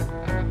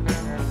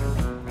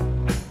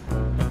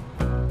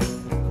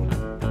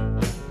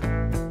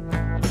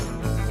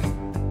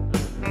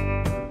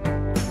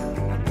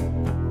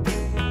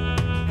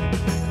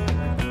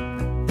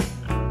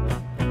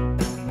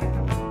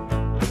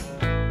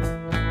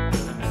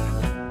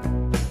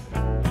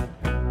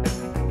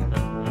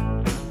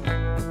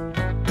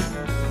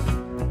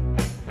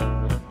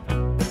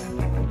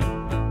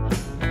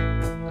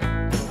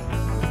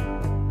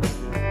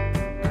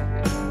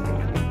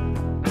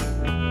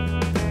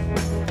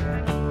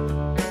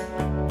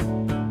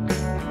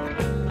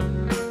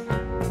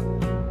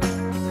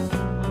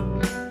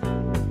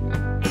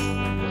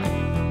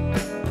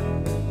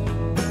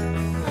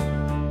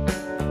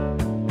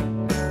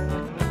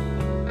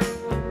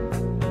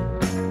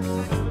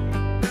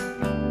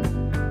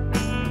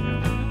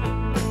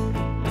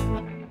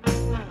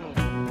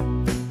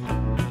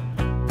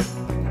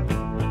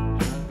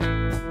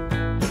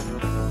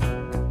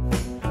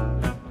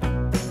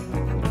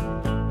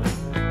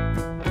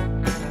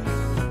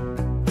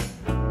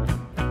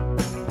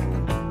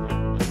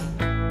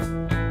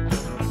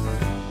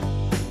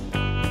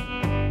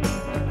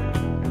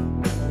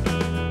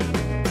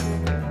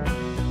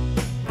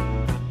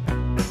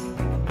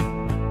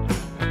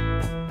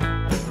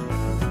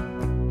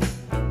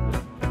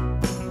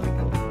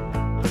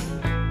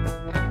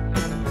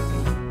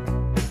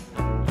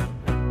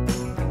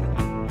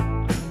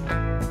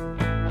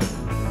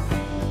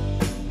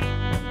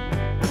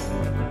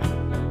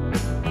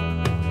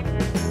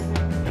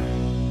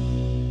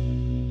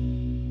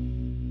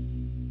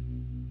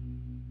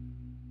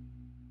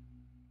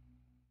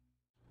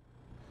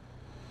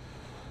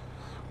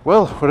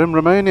 Well, we're in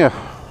Romania.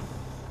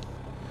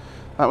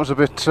 That was a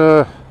bit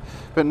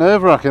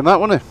nerve-wracking, that,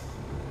 wasn't it?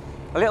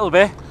 A little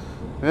bit.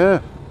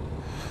 Yeah.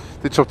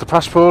 They took the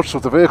passports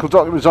of the vehicle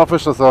documents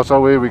office. I thought,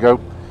 oh, here we go.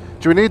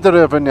 Do we need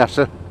the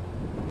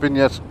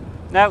vignette?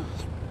 No,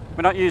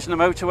 we're not using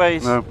the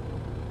motorways. No.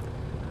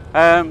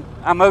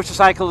 Our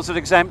motorcycles are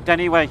exempt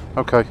anyway.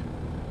 Okay.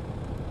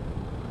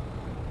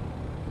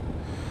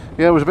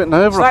 Yeah, it was a bit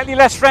nerve-wracking. Slightly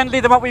less friendly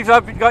than what we've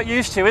got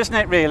used to, isn't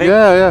it, really?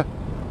 Yeah, yeah.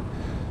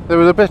 They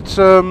were a bit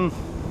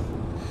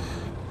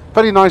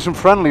very nice and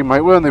friendly,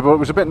 mate, weren't they? But it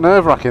was a bit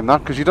nerve-wracking, that,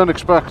 because you don't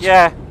expect.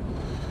 Yeah.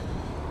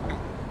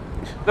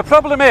 The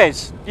problem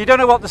is, you don't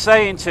know what they're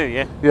saying to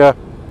you. Yeah.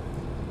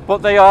 But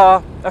they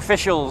are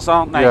officials,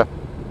 aren't they? Yeah.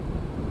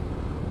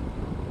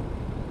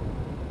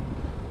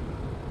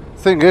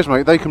 Thing is,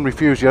 mate, they can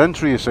refuse your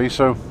entry, you see,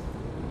 so.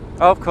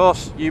 Oh, of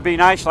course. You be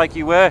nice like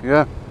you were.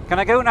 Yeah. Can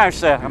I go now,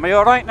 sir? Am I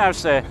all right now,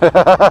 sir?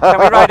 Can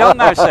we ride on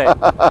now,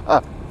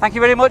 sir? Thank you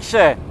very much,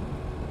 sir.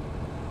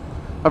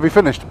 Have you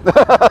finished?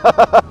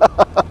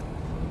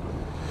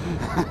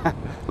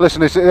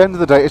 Listen, it's at the end of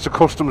the day, it's a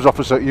customs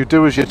officer. You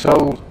do as you're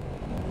told.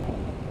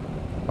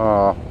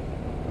 Ah,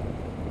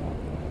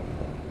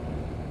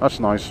 that's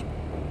nice.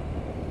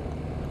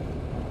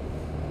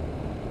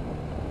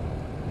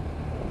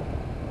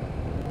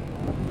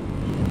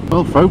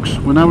 Well, folks,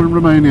 we're now in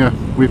Romania.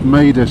 We've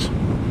made it.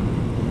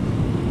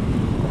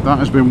 That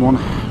has been one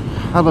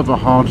hell of a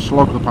hard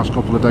slog the past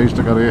couple of days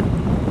to get here.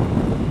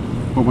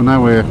 But we're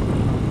now here.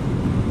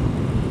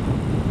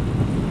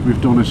 We've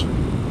done it.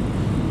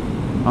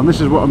 And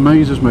this is what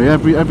amazes me.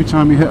 Every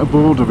time you hit a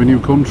border of a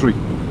new country,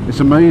 it's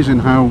amazing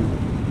how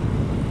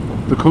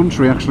the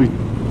country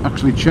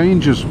actually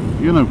changes,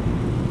 you know.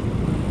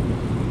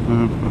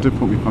 I did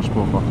put my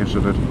passport back, yes I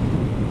did.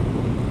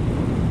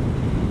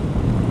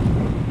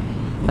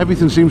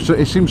 Everything seems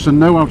to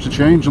know how to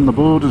change on the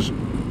borders.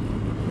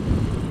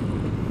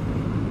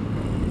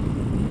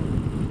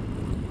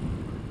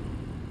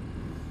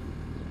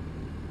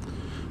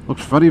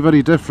 Looks very,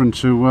 very different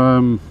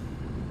to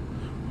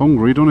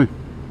Hungary, doesn't it?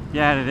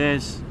 Yeah, it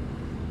is.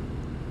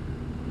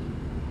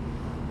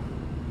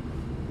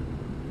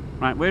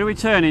 Right, where are we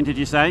turning, did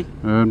you say?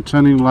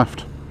 Turning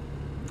left.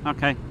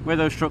 Okay, where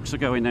those trucks are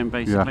going then,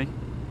 basically. Yeah.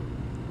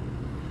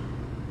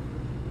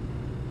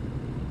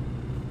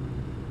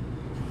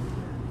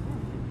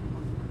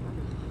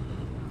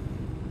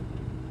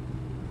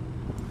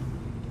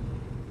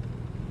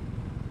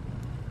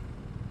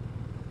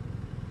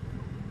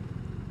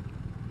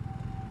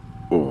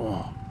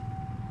 Oh,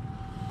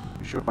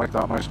 you should make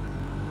that nice.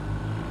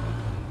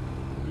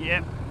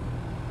 Yep.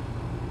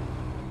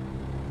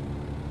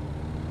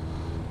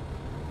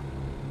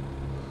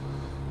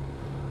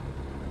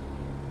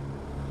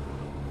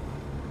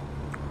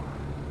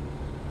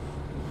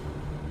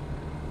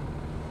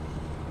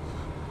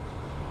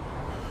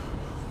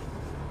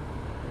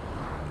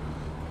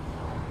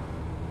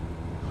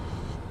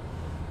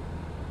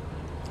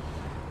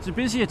 It's a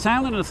busier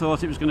town than I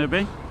thought it was going to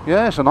be.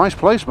 Yeah, it's a nice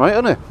place, mate,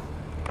 isn't it?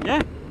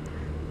 Yeah.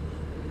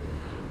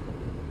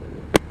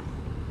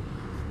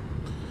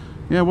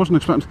 Yeah, I wasn't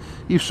expecting.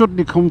 You've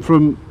suddenly come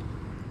from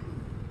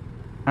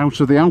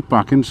out of the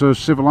outback into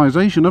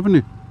civilization, haven't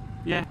you?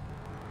 Yeah.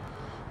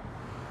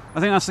 I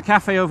think that's the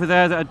cafe over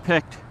there that I'd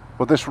picked.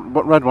 But this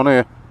red one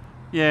here,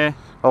 Yeah.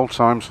 old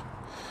times.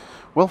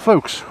 Well,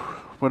 folks,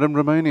 we're in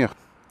Romania.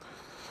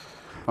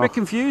 A bit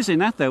confusing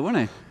that though,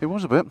 wasn't it? It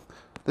was a bit.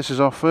 This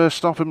is our first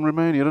stop in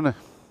Romania, isn't it?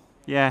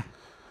 Yeah.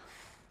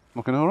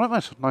 Looking all right,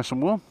 mate. Nice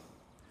and warm.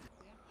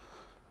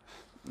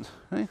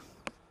 Hey,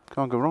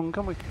 can't go wrong,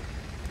 can we?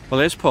 Well,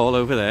 there's Paul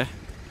over there.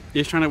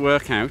 He's trying to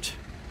work out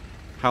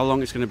how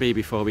long it's going to be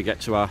before we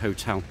get to our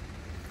hotel.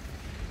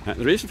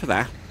 The reason for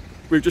that,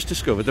 we've just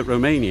discovered that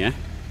Romania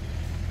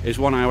is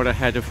 1 hour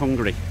ahead of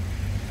Hungary.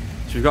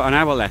 So we've got an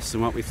hour less than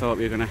what we thought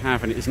we were going to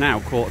have, and it is now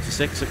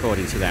 5:45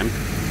 according to them.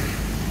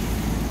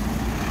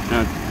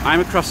 Now, I'm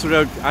across the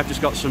road. I've just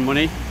got some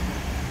money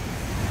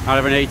out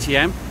of an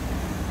ATM,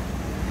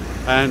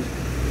 and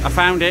I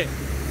found it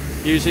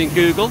using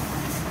Google.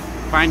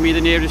 Find me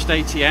the nearest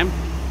ATM.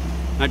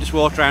 I just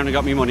walked around and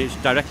got me money. It's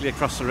directly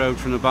across the road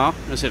from the bar,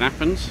 as it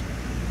happens.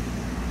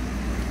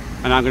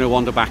 And I'm going to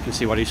wander back and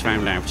see what he's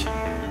found out.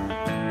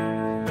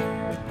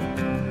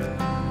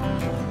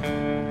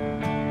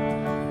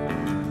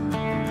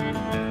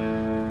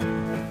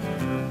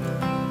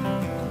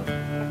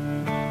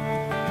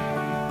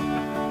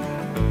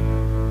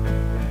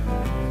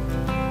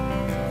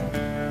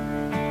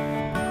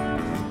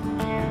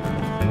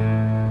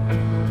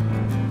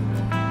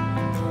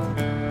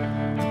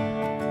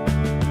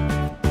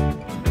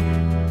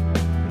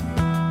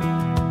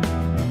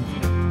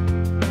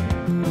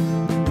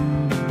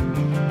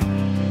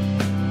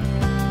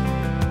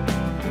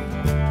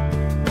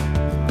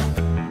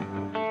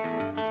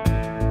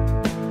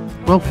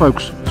 Well,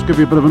 folks, let's give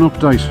you a bit of an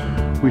update.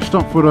 We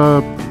stopped for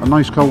a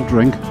nice cold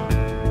drink,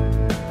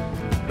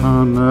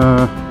 and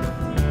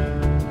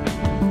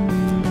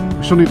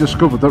we suddenly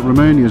discovered that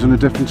Romania is in a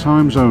different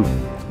time zone.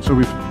 So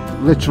we've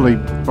literally,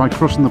 by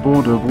crossing the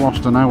border, have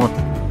lost an hour.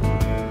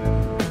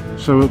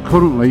 So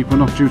currently, we're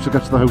not due to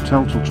get to the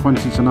hotel till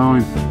 20 to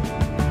 9.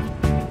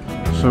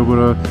 So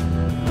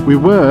we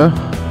were,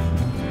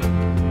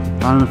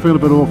 and I feel a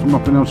bit awful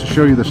not being able to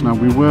show you this now.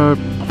 We were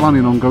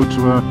planning on go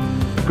to a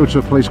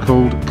place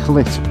called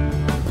Clit.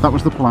 That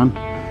was the plan,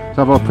 to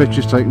have our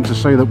pictures taken to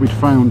say that we'd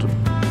found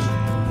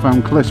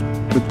Clit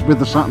with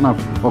the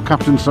sat-nav, or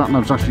Captain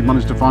Sat-nav's actually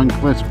managed to find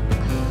Clit.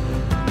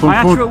 My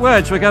actual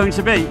words were going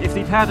to be, if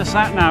they'd had a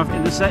sat-nav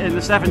in the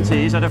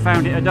 70s, I'd have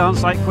found it a darn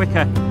sight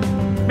quicker.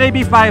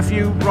 Maybe by a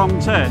few wrong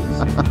turns.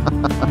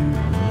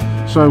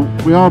 So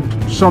we are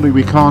sorry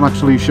we can't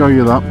actually show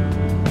you that.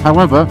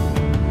 However,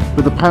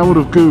 with the power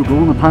of Google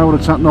and the power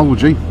of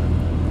technology,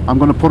 I'm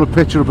going to put a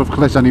picture up of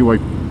Clit anyway.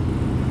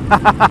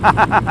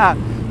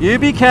 You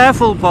be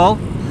careful, Paul.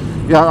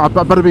 Yeah, I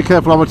better be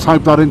careful how I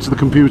type that into the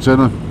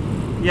computer.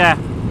 Yeah.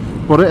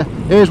 But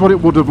here's what it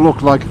would have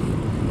looked like.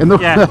 In the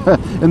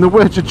in the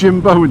words of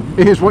Jim Bowen,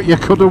 here's what you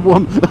could have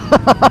won.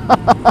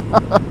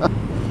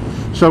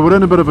 So we're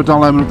in a bit of a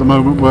dilemma at the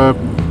moment. We're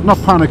not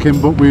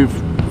panicking, but we've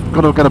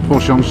got to get a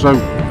push on. So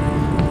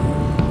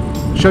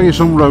show you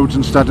some roads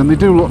instead, and they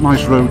do look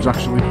nice roads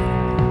actually.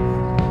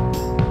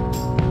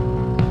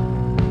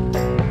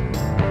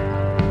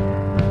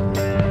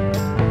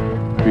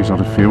 He's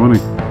had a few,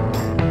 hasn't he?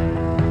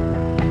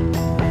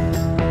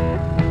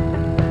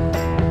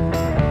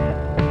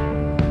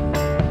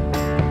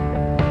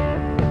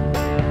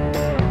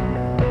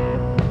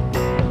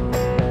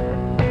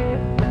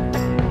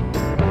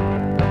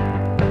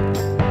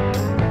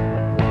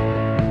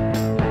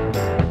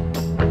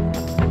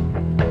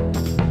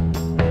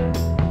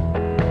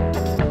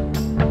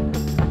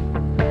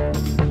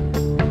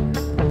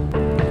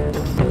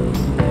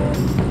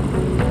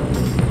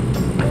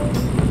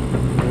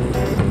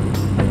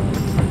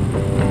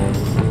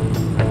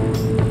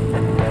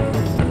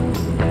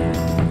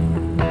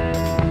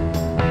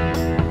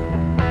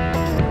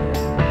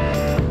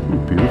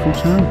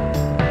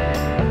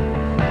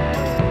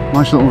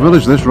 Nice little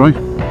village this, Roy.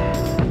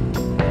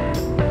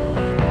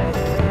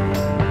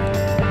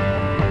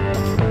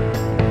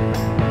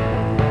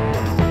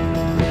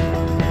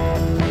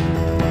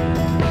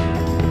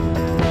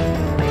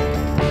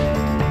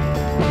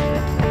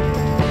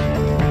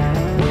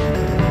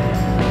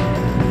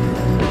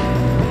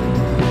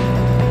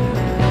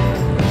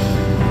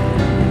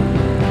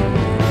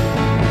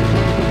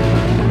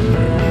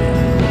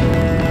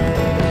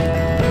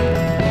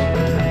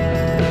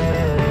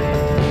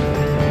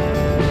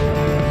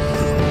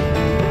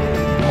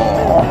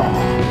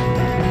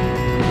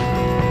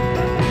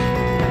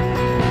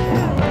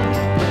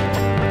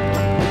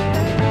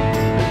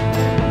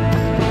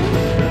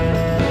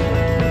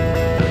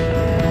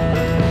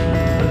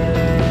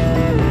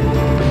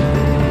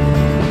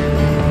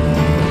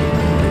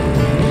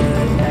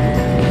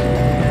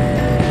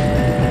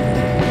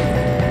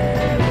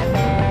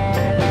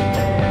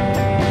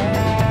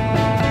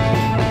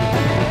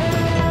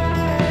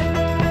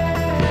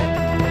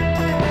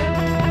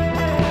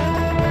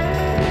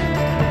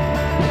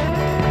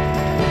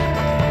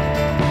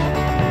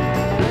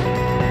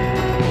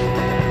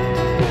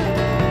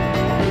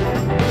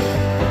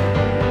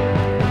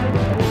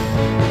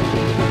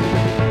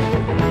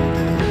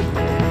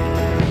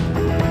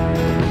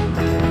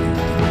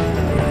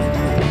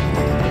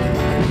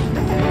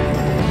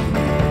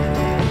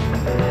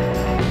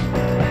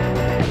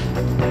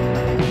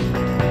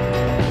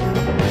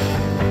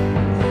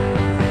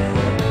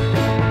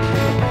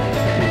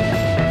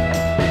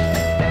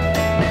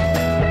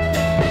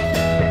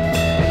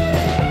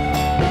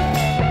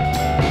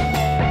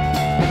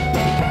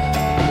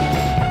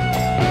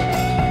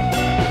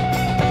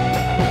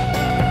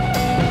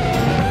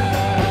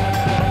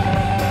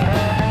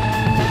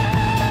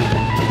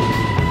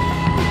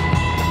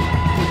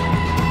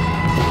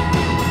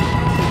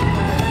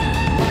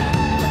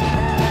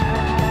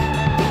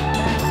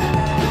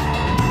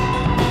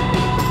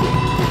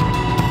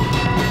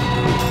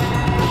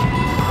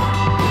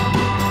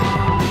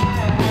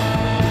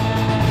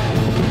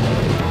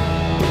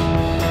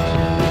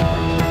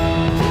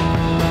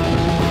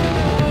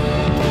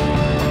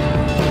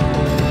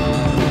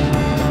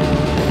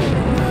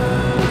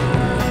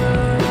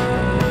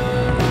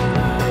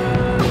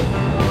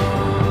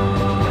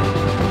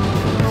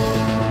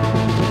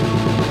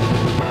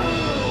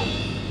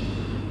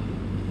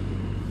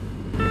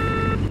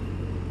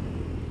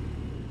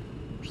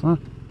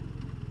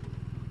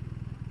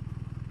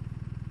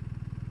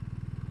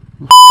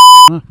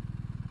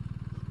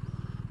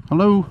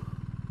 Hello?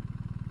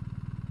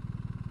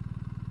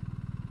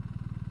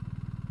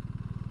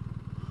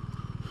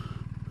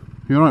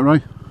 You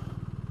alright, Ray?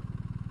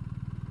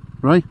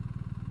 Ray?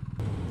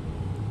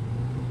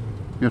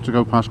 You have to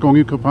go past. Go on,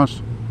 you go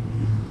past.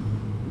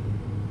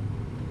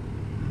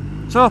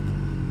 What's up?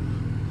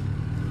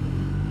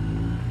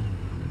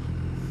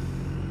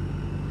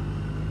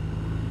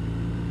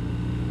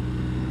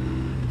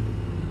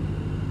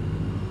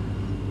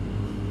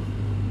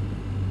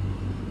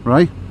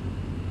 Ray?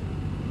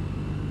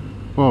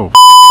 Whoa.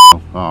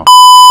 Oh.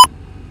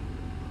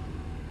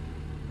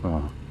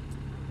 Oh.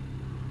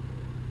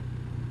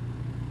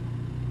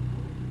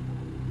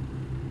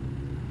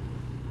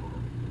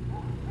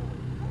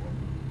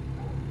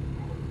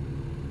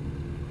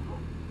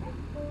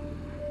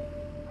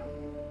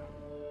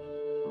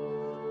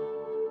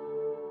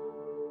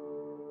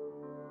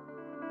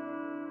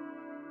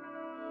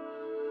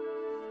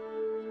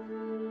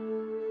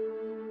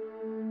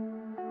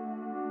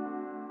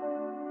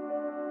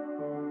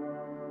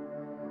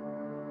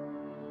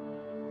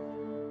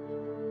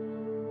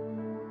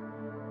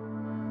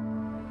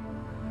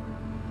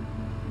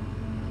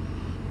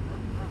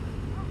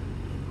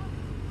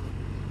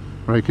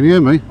 Ray, can you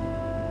hear me?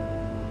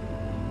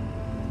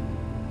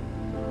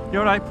 You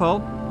alright, Paul?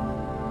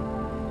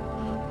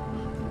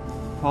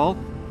 Paul?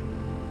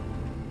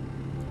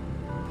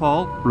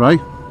 Paul? Ray?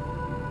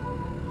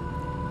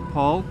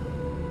 Paul?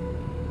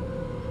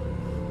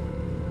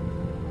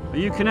 Are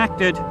you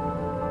connected?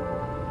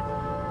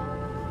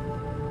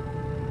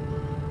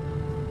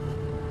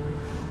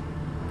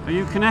 Are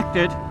you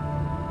connected?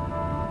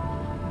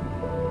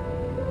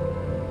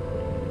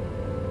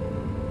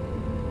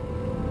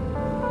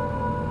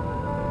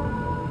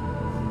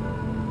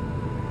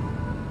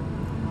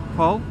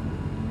 Paul?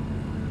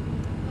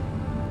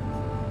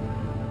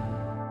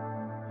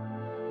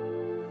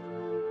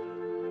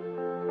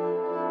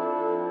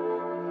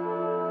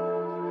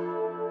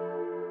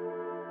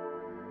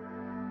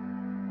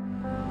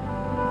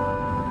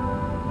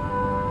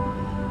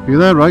 You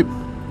there, right?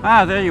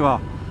 Ah, there you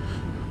are.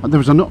 And there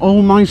was an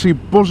almighty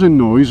buzzing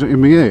noise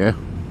in my ear.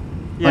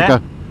 Yeah. Like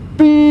a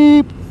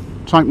beep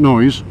type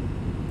noise.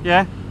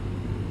 Yeah.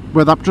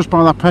 Where that, just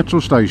by that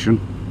petrol station.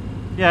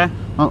 Yeah.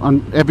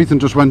 And everything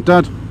just went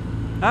dead.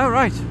 Oh,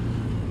 right.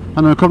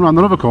 And then coming around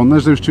the other corner,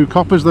 there's two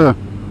coppers there.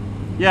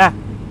 Yeah.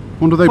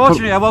 Wonder they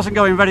Fortunately, I wasn't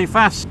going very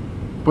fast.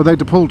 But they'd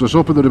have pulled us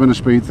up if there'd have been a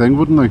speed thing,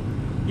 wouldn't they?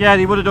 Yeah,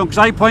 they would have done, because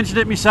I pointed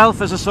at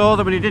myself as I saw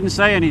them and he didn't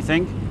say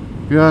anything.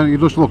 Yeah, he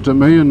just looked at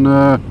me and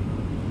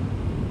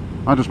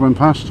I just went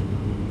past.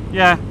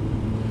 Yeah.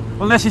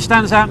 Well, unless he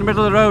stands out in the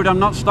middle of the road, I'm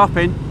not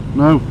stopping.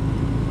 No.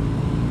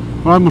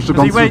 Well, I must have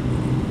gone Does he wait?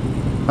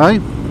 Hey?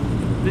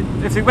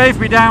 If he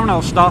waved me down,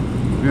 I'll stop.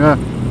 Yeah.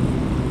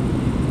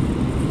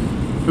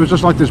 It was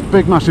just like this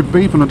big massive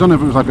beep, and I don't know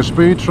if it was like a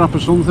speed trap or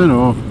something,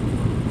 or...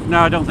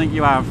 No, I don't think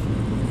you have.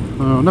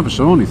 I never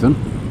saw anything.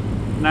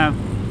 No.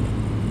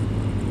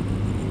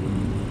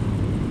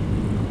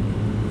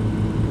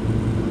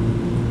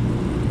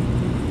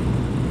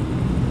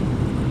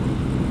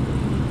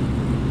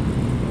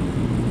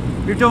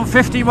 We've done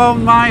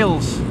 51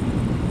 miles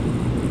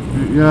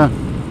Yeah.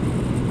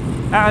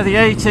 out of the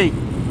 80.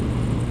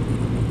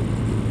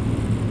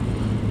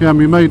 Yeah, and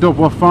we made up,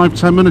 what,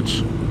 5-10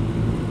 minutes?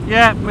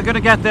 Yeah, we're going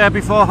to get there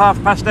before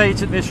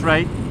 8:30 at this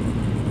rate.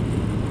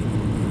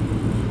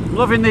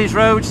 Loving these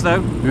roads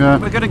though. Yeah.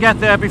 We're going to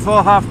get there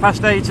before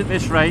 8:30 at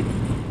this rate.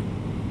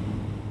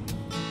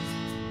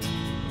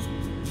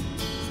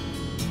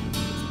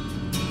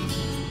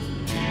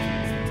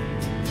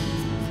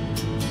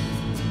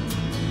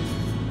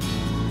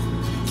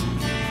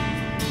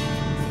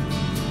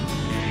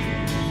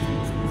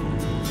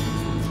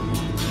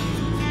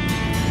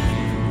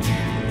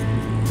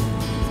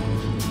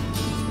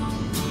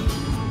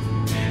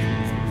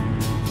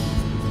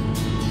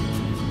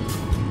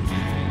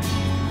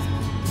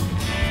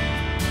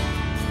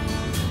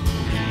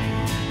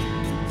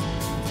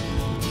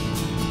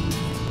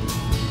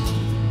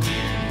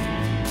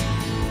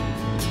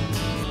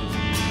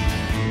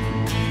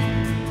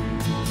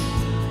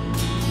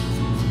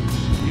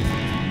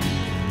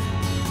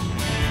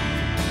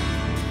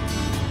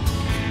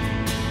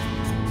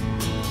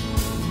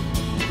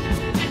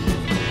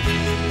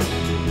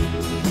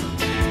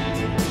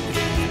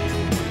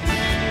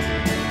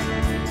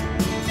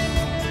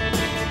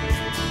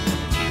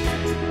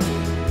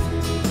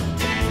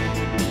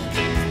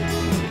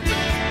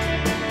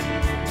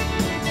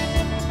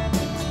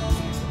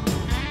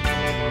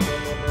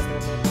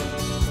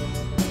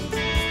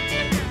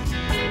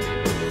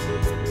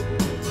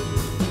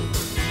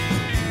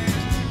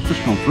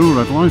 Just gone through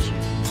red light.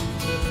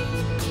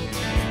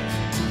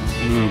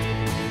 No.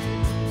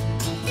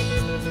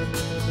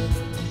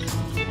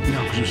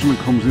 Yeah, because if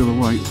something comes the other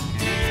way.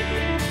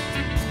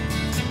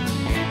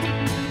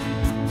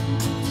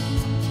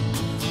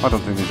 I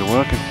don't think these are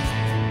working.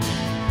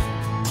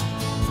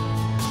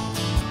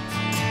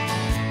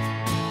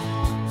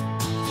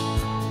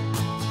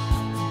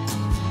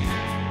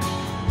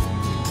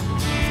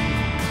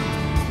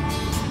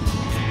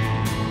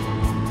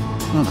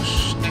 Oh,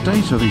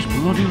 state of these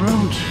bloody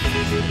roads.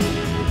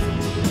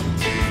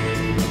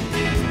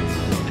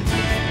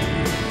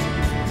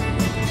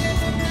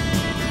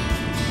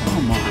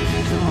 Oh my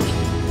god.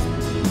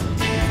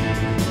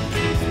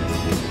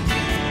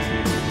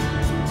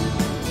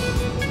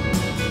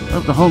 I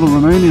hope the whole of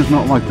Romania is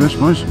not like this,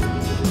 boys.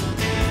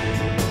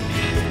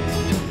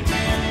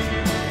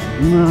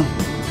 No.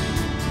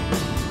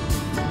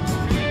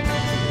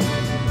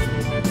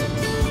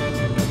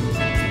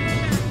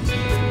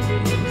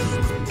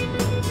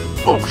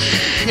 Oh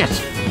shit!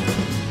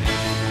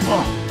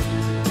 Oh,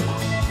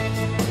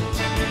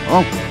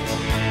 oh.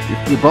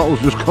 Your bottles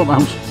just come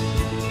out.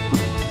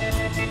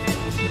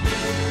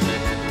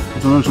 I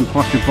don't know, some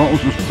plastic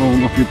bottles just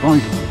falling off your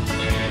bike.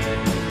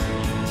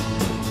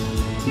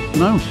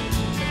 No.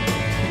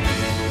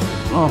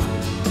 Oh,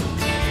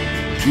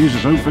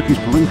 Jesus! Hope Vicky's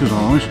blinkers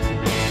are alright.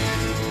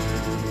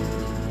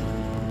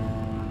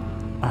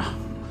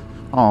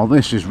 Oh,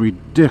 this is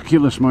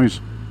ridiculous,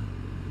 mate.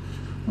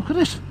 Look at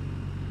this.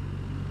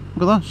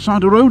 Look at that, side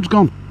of the road's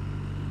gone.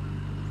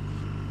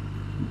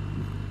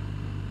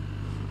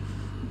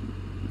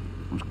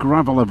 There's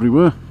gravel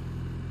everywhere.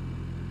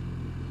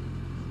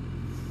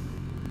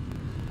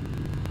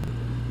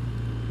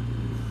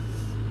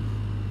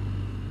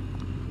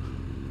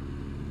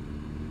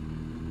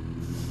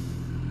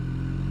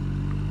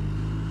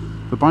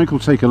 The bike will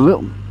take a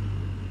little...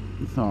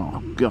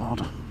 Oh,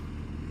 God.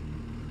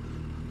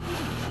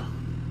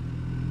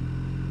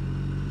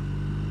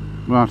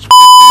 Well, that's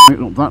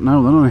f***ing up that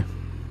now then, aren't they?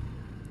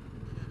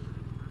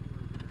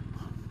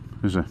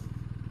 Is it?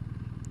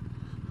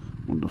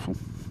 Wonderful.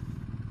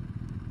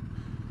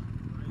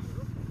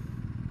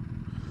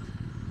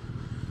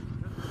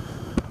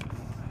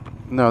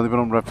 No, they've been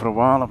on red for a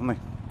while, haven't they?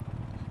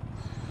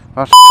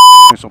 That's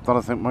nice up that,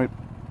 I think, mate.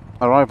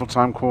 Arrival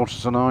time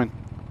 9:15.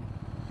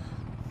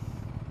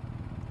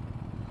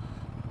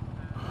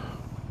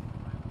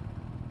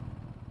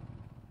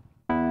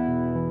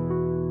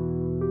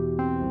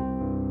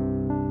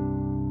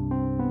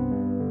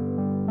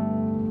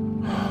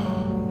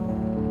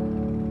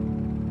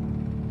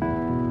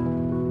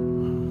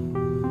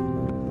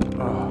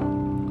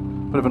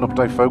 Bit of an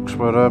update, folks.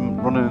 We're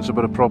running into a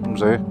bit of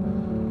problems here.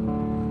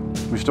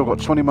 We've still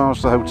got 20 miles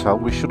to the hotel.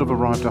 We should have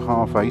arrived at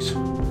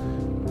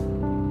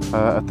 8:30.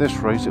 At this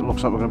rate, it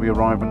looks like we're going to be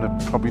arriving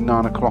at probably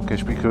 9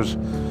 o'clock-ish because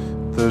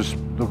the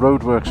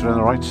roadworks are in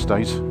the right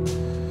state.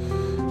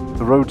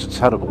 The roads are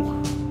terrible.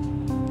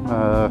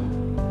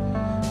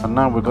 And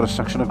now we've got a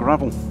section of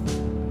gravel.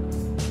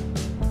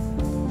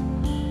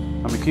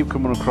 And we keep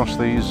coming across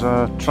these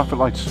traffic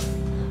lights.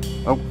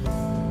 Oh.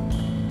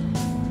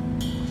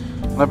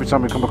 And every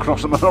time we come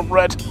across them, they're on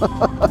red.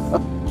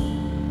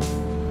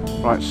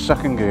 Right,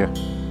 second gear.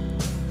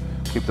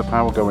 Keep the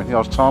power going.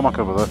 Yeah, there's tarmac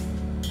over there.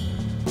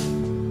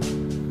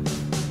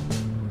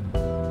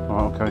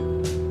 Oh, okay.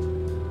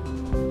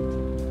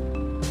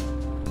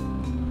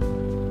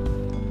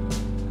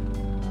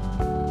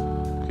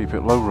 Keep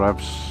it low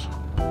revs.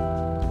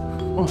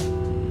 Oh.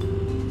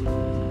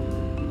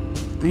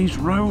 These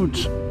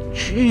roads.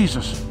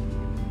 Jesus.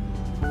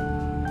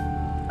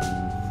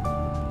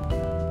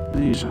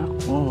 These are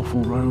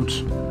awful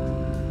roads.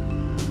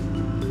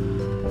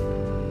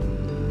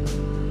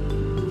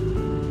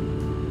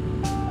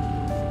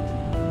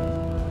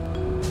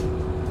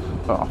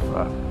 Oh,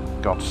 for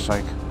God's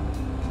sake.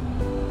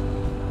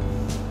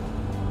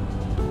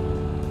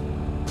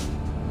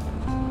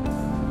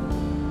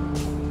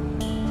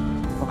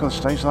 Look at the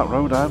state of that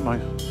road out,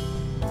 mate.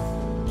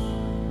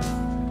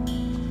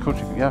 Could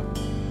you, yeah.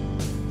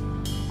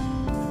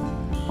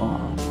 Oh,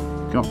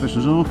 God, this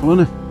is awful,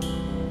 isn't it?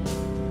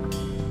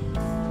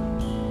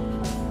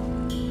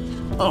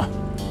 Oh.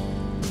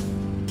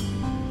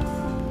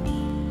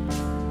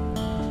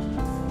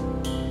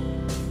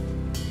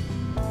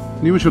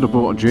 Knew we should have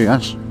bought a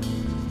GS.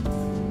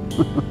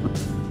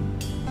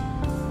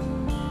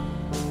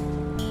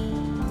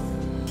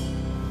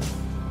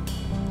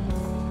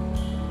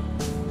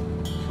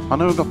 I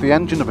know I've got the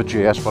engine of a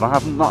GS, but I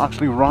haven't not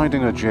actually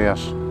riding a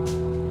GS.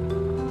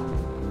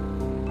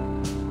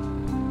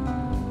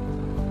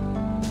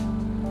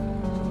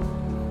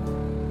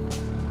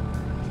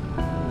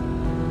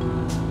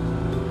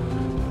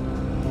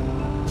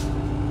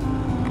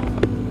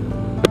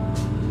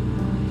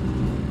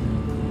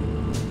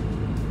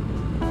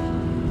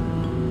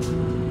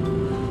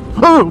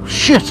 Oh,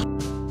 shit!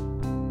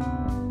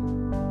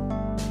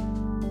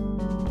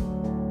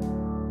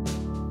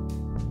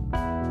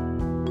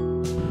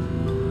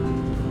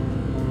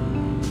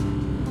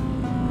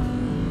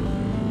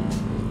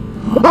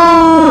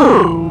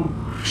 Oh,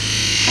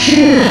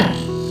 shit!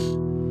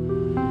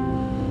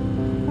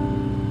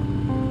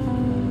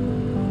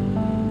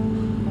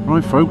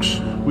 Right, folks,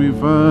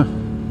 we've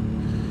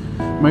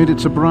made it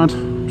to Brad.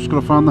 Just got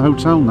to find the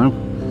hotel now.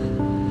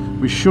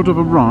 We should have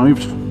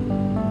arrived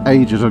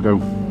ages ago.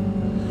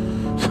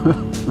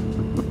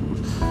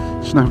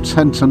 It's now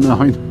 10 to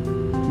 9.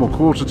 Well,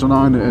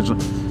 9:15 it is at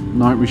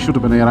night. We should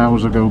have been here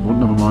hours ago, but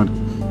never mind.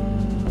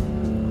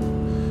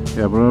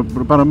 Yeah, we're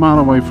about a mile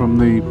away from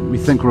the... We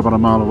think we're about a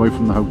mile away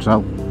from the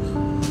hotel.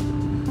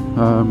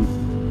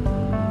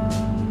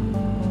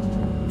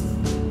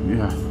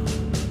 Yeah.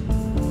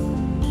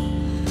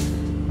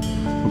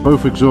 We're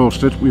both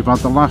exhausted. We've had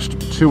the last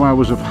 2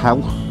 hours of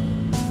hell,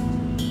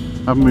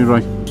 haven't we,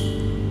 Ray?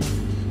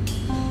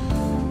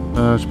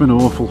 It's been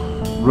awful.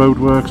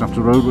 Roadworks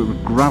after roadwork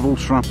with gravel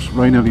traps.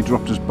 Ray nearly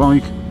dropped his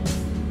bike.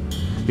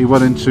 He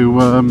went into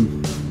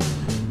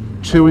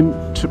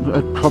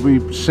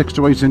probably 6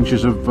 to 8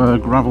 inches of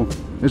gravel.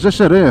 Is this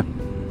it here?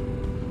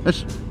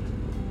 It's...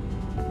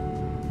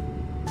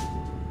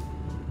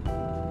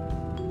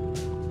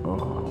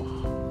 Oh.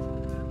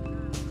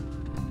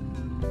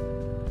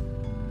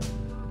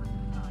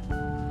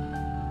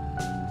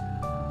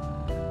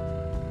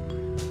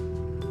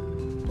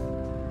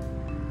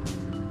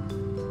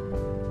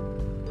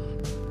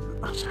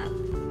 That's it.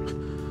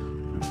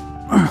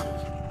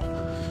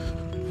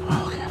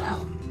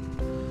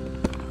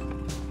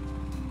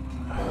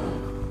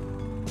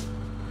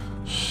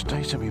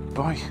 To me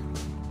bike.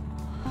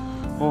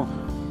 Oh,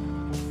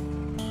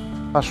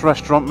 that's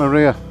Restaurant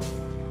Maria.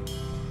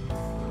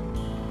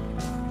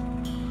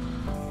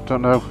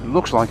 Don't know. It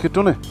looks like it,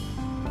 doesn't it?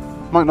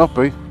 Might not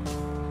be.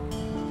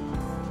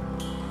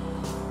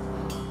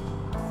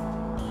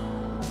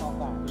 Not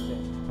that, is it?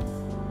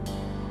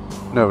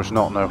 No, it's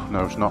not. No,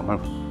 no, it's not. No.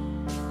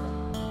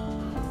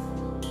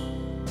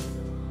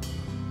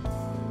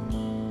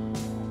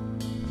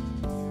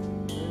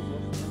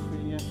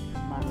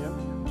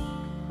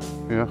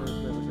 Yeah.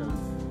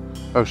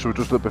 Oh, so we're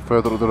just a little bit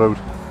further up the road.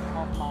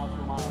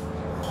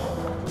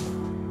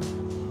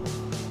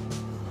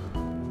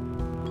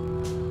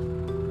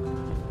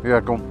 Yeah,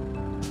 go on.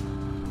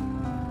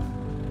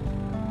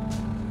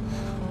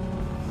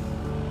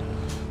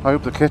 I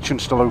hope the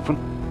kitchen's still open.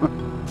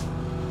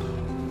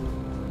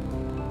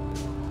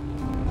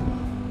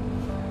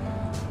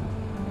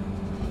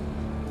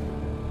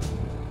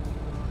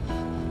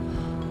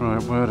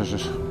 Right, where is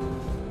this?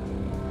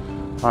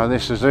 Ah,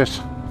 this is it.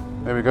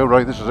 There we go,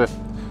 right, this is it.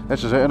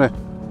 This is it, isn't it?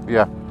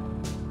 Yeah.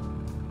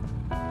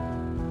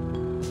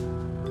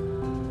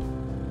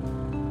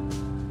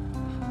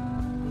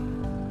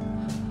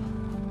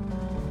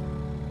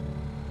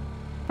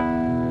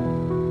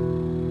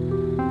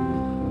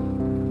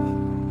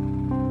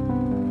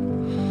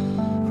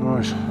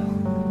 Right.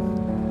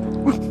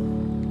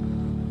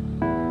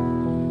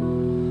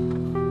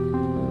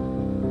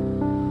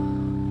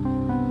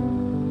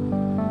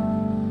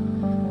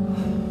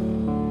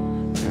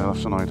 Yeah,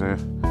 that's an idea.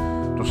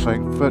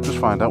 Just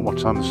find out what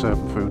time they're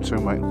serving food to,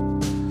 mate.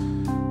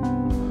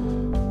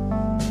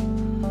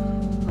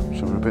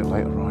 So we're a bit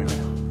late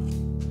arriving.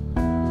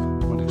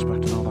 Weren't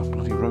expecting all that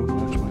bloody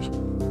roadworks, mate.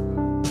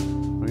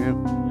 Were you?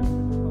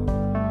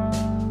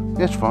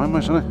 Yeah, it's fine,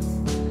 mate, isn't it?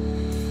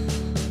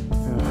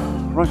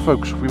 Yeah. Right,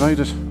 folks, we made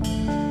it.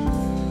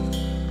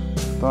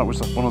 That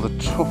was one of the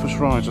toughest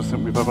rides I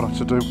think we've ever had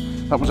to do.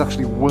 That was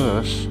actually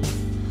worse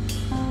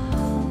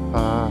than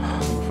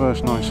the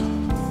first night.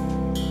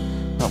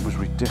 That was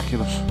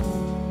ridiculous.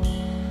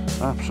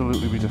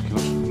 Absolutely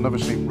ridiculous. Never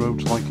seen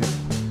roads like it.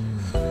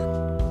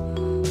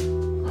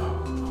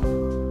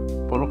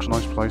 But it looks a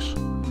nice place.